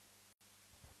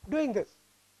doing this,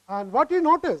 and what you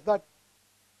notice that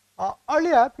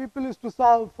earlier people used to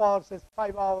solve for say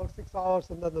 5 hours, 6 hours,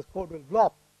 and then the code will blow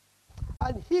up,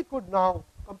 and he could now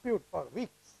compute for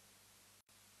weeks,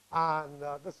 and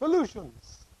the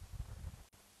solutions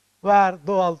were,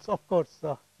 though also of course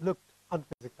looked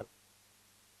unphysical.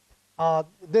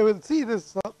 They will see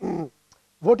this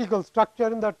vertical structure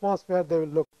in the atmosphere. They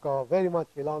will look very much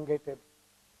elongated,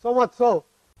 so much so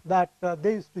that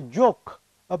they used to joke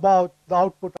about the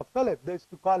output of Philip. They used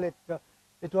to call it,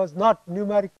 it was not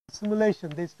numerical simulation,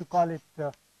 they used to call it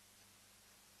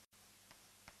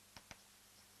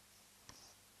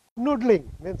noodling,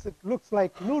 means it looks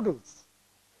like noodles.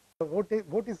 The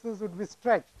vortices would be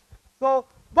stretched. So,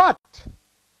 but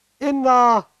in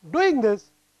doing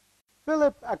this,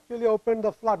 Philip actually opened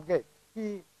the floodgate.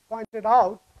 He pointed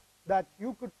out that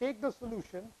you could take the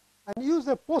solution and use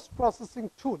a post-processing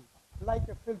tool like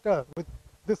a filter with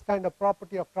this kind of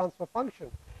property of transfer function,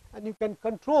 and you can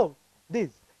control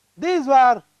these. These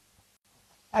were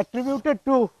attributed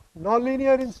to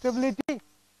nonlinear instability,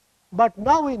 but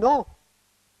now we know,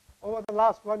 over the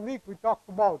last 1 week we talked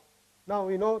about, now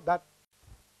we know that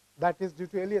that is due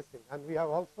to aliasing, and we have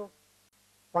also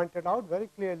pointed out very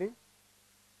clearly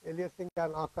aliasing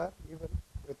can occur even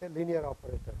with a linear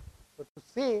operator. So to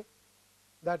say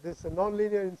that this is a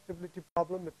nonlinear instability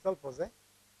problem itself was a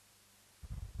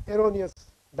erroneous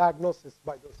diagnosis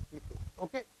by those people.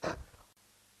 Okay.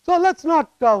 So let's not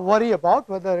worry about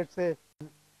whether it's a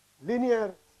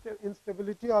linear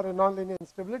instability or a nonlinear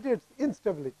instability. It's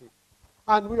instability,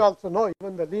 and we also know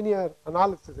even the linear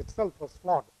analysis itself was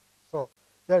flawed. So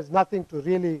there's nothing to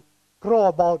really crow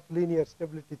about linear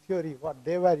stability theory. What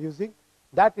they were using,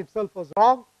 that itself was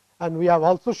wrong, and we have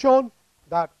also shown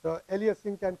that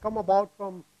aliasing can come about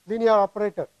from linear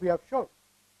operator. We have shown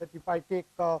that if I take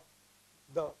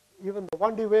even the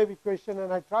 1D wave equation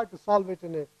and I try to solve it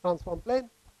in a transform plane,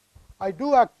 I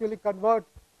do actually convert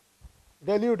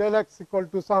del u del x equal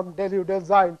to some del u del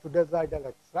xi into del xi del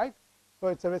x, right? So,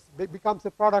 it becomes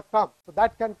a product term. So,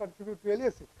 that can contribute to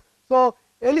aliasing. So,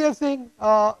 aliasing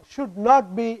should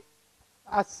not be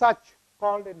as such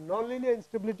called a nonlinear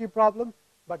instability problem,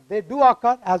 but they do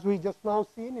occur, as we just now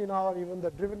seen in our even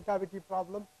the driven cavity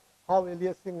problem, how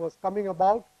aliasing was coming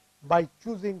about by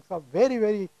choosing some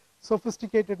very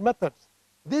sophisticated methods.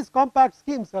 These compact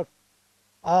schemes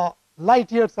are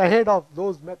light years ahead of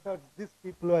those methods these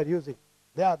people are using.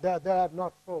 They are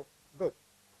not so good,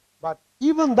 but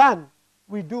even then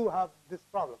we do have this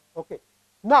problem. Okay.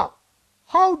 Now,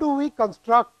 how do we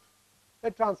construct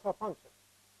a transfer function?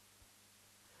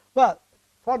 Well,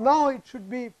 for now it should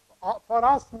be for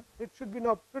us it should be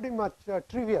now pretty much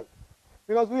trivial,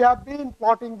 because we have been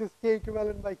plotting this k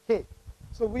equivalent by k.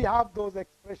 So, we have those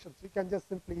expressions, we can just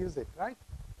simply use it, right.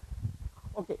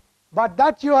 Okay. But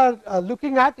that you are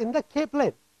looking at in the k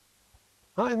plane,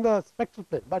 in the spectral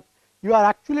plane, but you are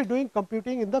actually doing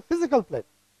computing in the physical plane,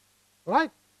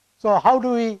 right. So, how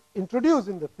do we introduce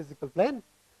in the physical plane,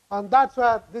 and that is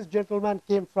where this gentleman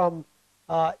came from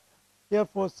Air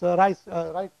Force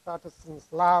Wright-Patterson's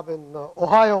lab in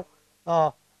Ohio,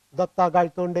 Datta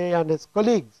Gaitonde and his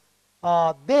colleagues.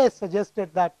 They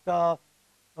suggested that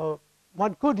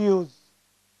one could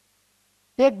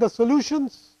take the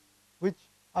solutions which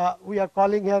we are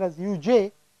calling here as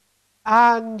uj,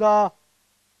 and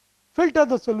filter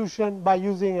the solution by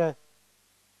using a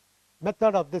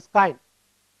method of this kind.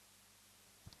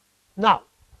 Now,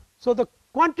 so the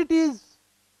quantities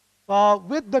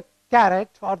with the caret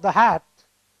or the hat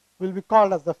will be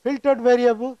called as the filtered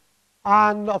variable,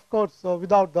 and of course,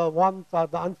 without the ones are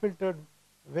the unfiltered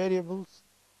variables.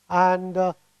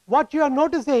 And what you are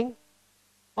noticing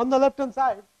on the left hand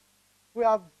side, we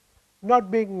have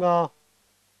not being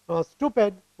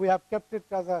stupid, we have kept it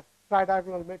as a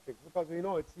tridiagonal matrix, because we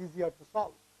know it is easier to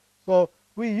solve. So,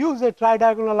 we use a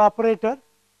tridiagonal operator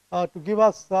to give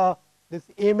us this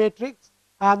A matrix,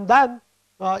 and then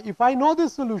if I know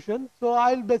this solution, so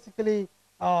I will basically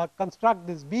construct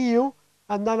this BU,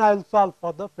 and then I will solve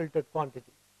for the filtered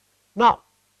quantity. Now,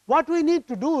 what we need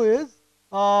to do is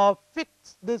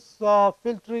fix this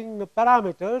filtering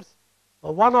parameters,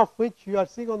 one of which you are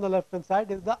seeing on the left hand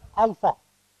side is the alpha,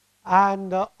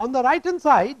 and on the right hand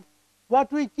side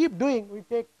what we keep doing, we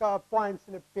take points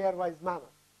in a pairwise manner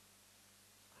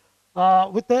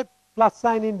with a plus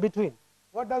sign in between.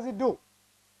 What does it do?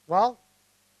 Well,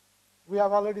 we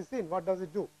have already seen what does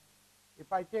it do.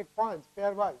 If I take points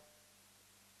pairwise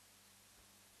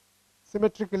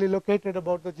symmetrically located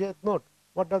about the jth node,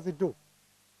 what does it do?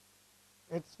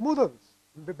 It smoothens,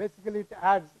 basically it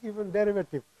adds even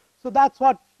derivative. So, that is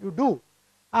what you do,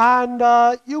 and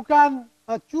you can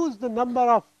choose the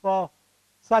number of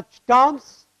such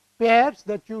terms, pairs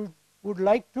that you would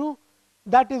like to.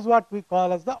 That is what we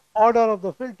call as the order of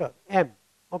the filter, M.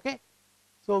 Okay.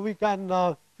 So, we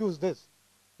can choose this.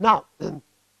 Now,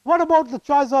 what about the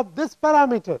choice of this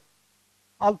parameter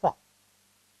alpha?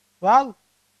 Well,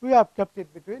 we have kept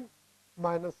it between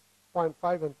minus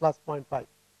 0.5 and plus 0.5.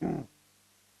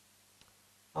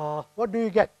 What do you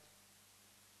get?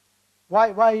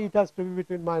 Why it has to be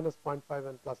between minus 0.5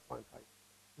 and plus 0.5?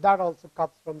 That also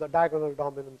comes from the diagonal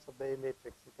dominance of the A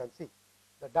matrix. You can see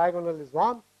the diagonal is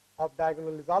 1, off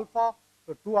diagonal is alpha.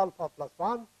 So, 2 alpha plus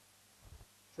 1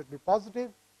 should be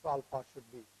positive. So, alpha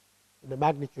should be, in the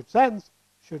magnitude sense,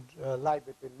 should lie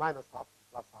between minus half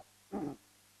and plus half.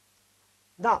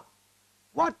 Now,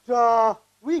 what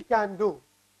we can do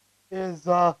is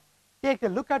take a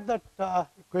look at that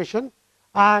equation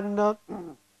and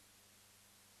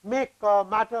make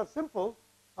matter simple.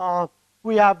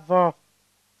 We have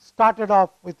started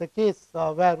off with a case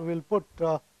where we will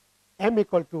put m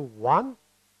equal to 1.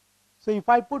 So, if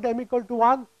I put m equal to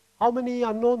 1, how many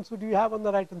unknowns would you have on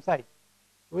the right hand side?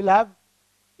 We will have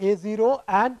a0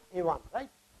 and a1, right.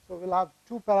 So, we will have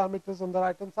 2 parameters on the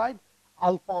right hand side,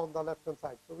 alpha on the left hand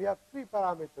side. So, we have 3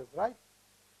 parameters, right,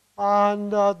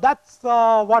 and that is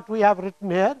what we have written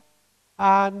here,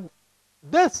 and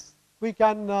this we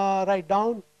can write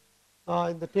down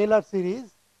in the Taylor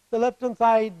series. The left hand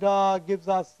side gives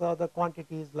us the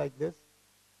quantities like this.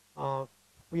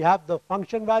 We have the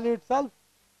function value itself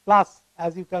plus,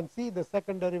 as you can see, the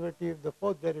second derivative, the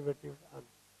fourth derivative, and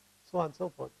so on and so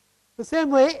forth. The same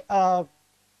way, the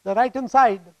right hand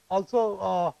side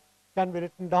also can be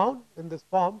written down in this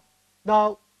form.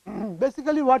 Now,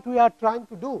 basically what we are trying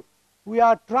to do, we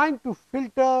are trying to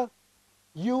filter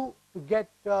u to get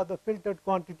the filtered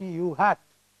quantity u hat.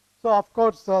 So, of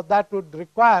course, that would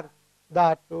require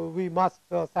that we must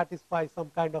satisfy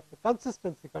some kind of a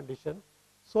consistency condition,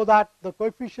 so that the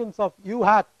coefficients of u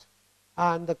hat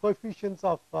and the coefficients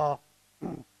of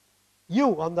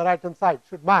u on the right hand side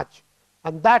should match.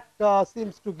 and that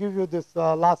seems to give you this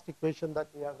last equation that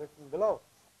we have written below,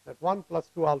 that 1 plus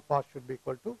 2 alpha should be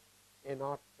equal to A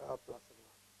naught plus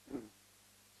A naught.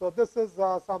 So, this is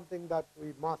something that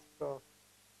we must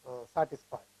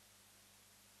satisfy.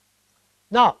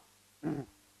 Now,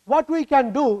 what we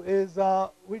can do is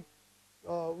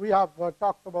we have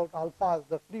talked about alpha as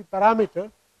the free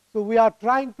parameter. So, we are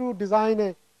trying to design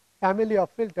a family of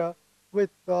filter with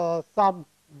some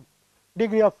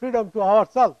degree of freedom to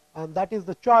ourselves, and that is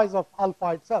the choice of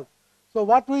alpha itself. So,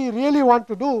 what we really want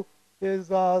to do is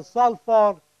solve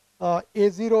for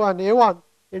A0 and A1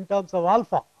 in terms of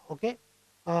alpha. Okay.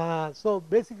 So,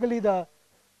 basically the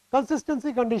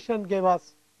consistency condition gave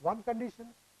us one condition,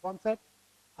 one set,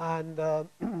 and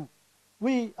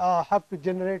we have to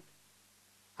generate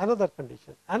another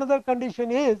condition. Another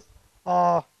condition is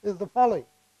the following.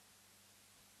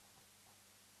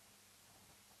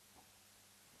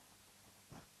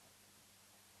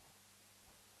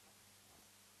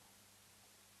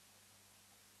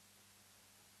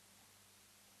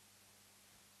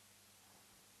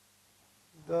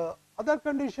 The other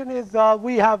condition is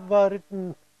we have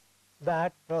written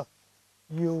that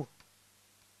u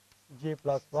j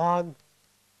plus 1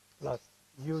 plus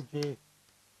u j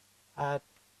hat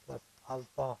plus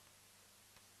alpha,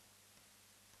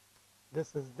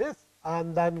 this is this,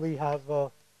 and then we have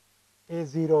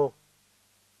A0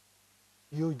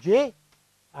 u j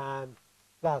and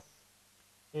plus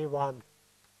A1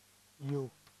 u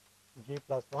j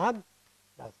plus 1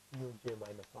 plus u j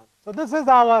minus 1. So, this is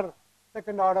our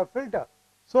second order filter.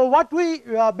 So, what we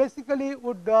basically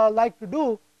would like to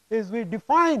do is we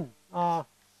define the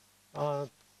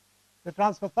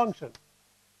transfer function.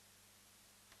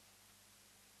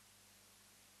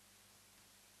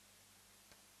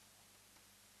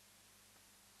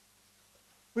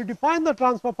 We define the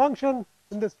transfer function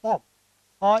in this form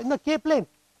in the k plane.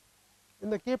 In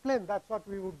the k plane, that is what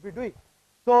we would be doing.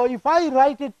 So, if I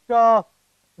write it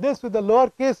this with the lower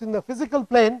case in the physical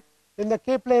plane, in the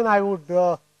k plane I would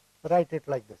write it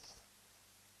like this.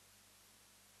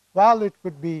 Well, it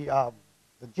could be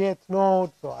the jth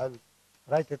node, so I will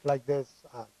write it like this.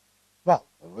 Well,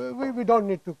 we do not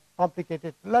need to complicate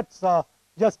it. Let us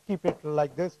just keep it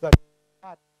like this, that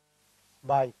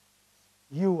by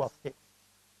u of k.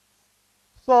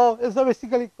 So, it is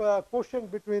basically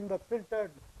quotient between the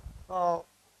filtered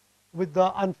with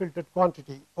the unfiltered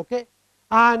quantity. Okay?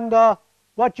 And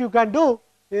what you can do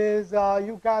is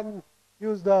you can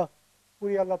use the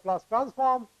Fourier Laplace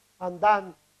transform, and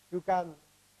then you can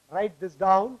write this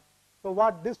down. So,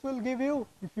 what this will give you,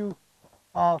 if you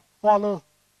follow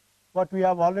what we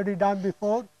have already done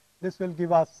before, this will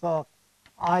give us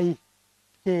I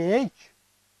k h,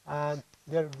 and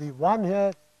there will be 1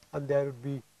 here, and there will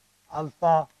be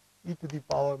alpha e to the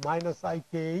power minus I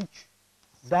k h.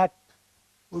 That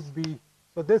would be,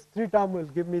 so this 3 term will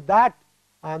give me that,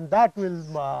 and that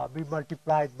will be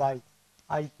multiplied by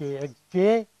I k x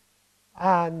j,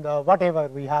 and whatever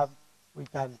we have, we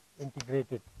can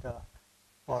integrate it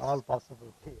for all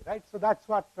possible k, right. So, that is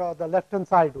what the left hand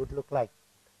side would look like.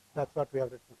 That is what we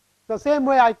have written. So, same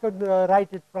way I could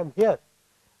write it from here.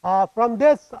 From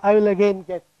this, I will again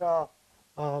get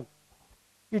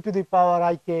e to the power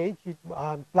I k h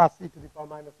plus e to the power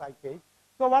minus I k h.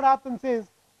 So, what happens is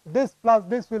this plus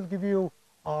this will give you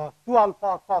 2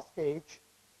 alpha cos k h,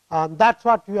 and that is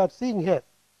what you are seeing here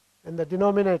in the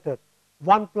denominator,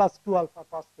 1 plus 2 alpha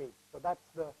cos k h. So, that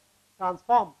is the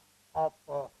transform of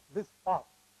this part.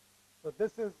 So,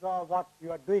 this is what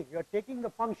you are doing. You are taking the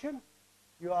function,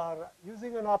 you are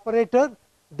using an operator,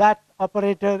 that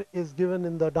operator is given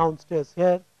in the downstairs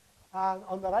here, and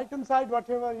on the right hand side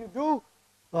whatever you do,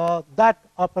 that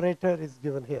operator is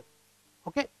given here.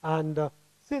 Okay? And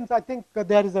since I think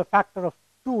there is a factor of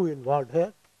 2 involved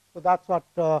here, so that is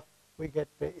what we get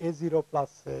A0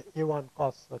 plus A1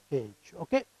 cos k h.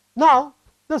 Okay? Now,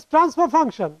 this transfer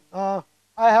function, I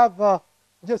have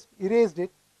just erased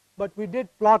it, but we did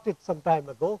plot it some time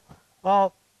ago.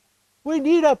 We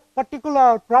need a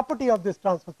particular property of this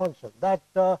transfer function, that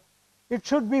it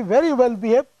should be very well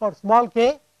behaved for small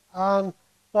k, and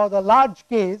for the large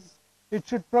k's it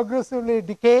should progressively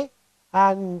decay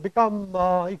and become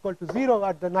equal to 0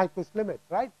 at the Nyquist limit,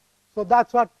 right. So, that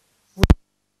is what we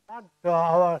want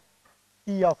our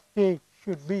T of k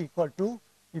should be equal to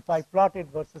if I plot it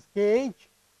versus k h.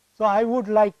 So, I would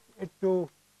like it to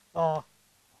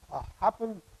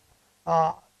happen,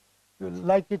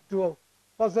 to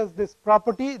possess this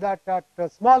property that at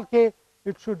small k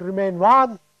it should remain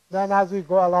 1, then as we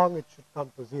go along it should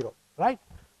come to 0, right.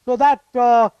 So,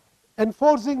 that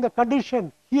enforcing the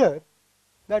condition here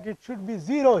that it should be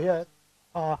 0 here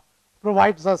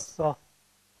provides us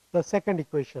the second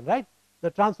equation, right. The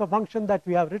transfer function that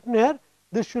we have written here,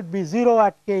 this should be 0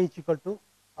 at k is equal to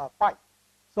pi.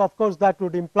 So, of course, that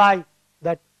would imply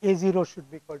that a 0 should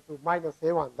be equal to minus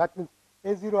a 1. That means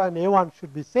a 0 and a 1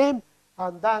 should be same,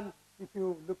 and then if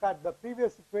you look at the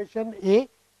previous equation a,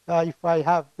 if I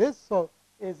have this, so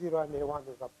a 0 and a 1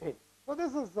 is obtained. So,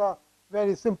 this is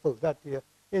very simple, that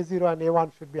a 0 and a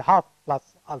 1 should be half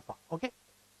plus alpha. Okay.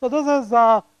 So, this is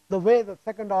the way the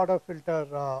second order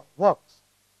filter works.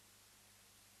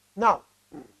 Now,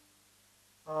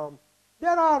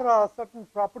 there are certain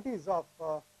properties of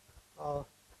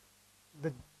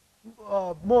the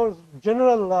more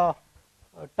general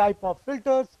type of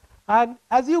filters, and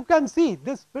as you can see,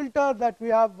 this filter that we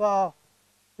have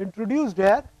introduced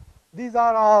here, these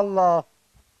are all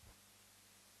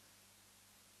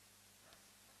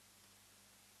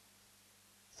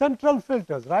central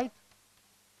filters, right.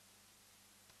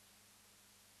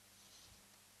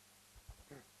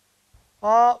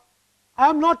 I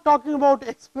am not talking about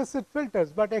explicit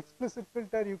filters, but explicit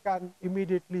filter you can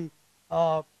immediately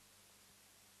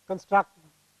construct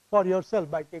for yourself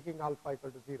by taking alpha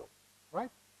equal to 0, right.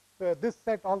 So, this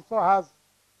set also has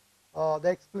the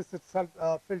explicit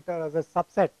filter as a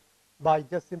subset by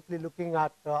just simply looking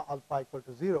at alpha equal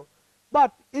to 0.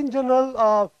 But in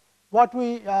general, what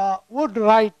we would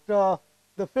write the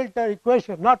filter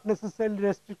equation, not necessarily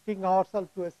restricting ourselves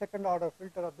to a second order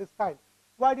filter of this kind.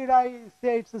 Why did I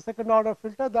say it is a second order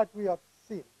filter? That we have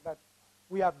seen, that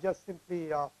we have just simply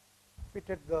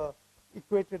fitted the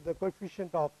equated the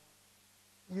coefficient of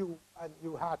u and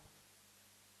u hat,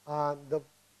 and the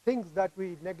things that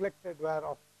we neglected were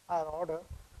of higher order.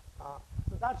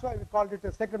 So, that is why we called it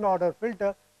a second order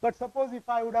filter. But suppose if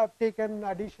I would have taken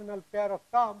additional pair of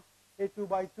terms a 2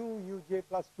 by 2 u j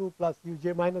plus 2 plus u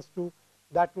j minus 2,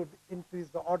 that would increase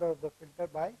the order of the filter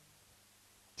by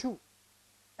 2.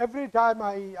 Every time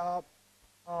I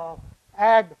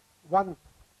add one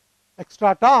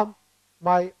extra term,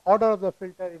 my order of the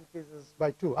filter increases by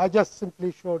 2. I just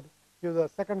simply showed you the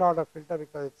second order filter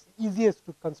because it is easiest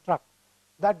to construct.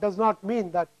 That does not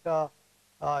mean that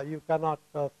you cannot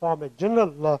form a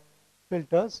general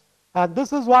filters, and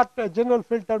this is what a general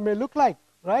filter may look like,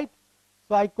 right.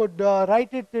 So, I could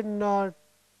write it in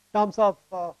terms of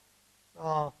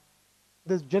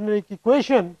this generic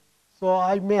equation. So,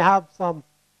 I may have some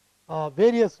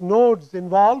various nodes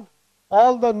involved,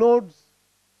 all the nodes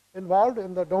involved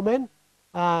in the domain,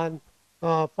 and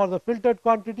for the filtered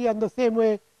quantity, and the same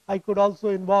way I could also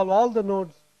involve all the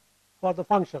nodes for the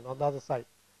function on the other side.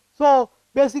 So,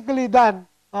 basically then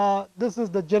this is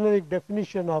the generic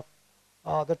definition of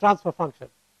the transfer function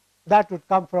that would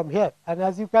come from here, and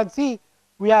as you can see,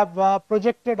 we have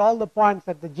projected all the points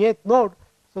at the jth node.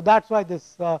 So, that is why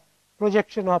this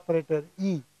projection operator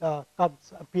E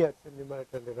appears in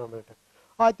numerator and denominator.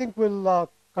 I think we will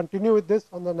continue with this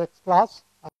on the next class.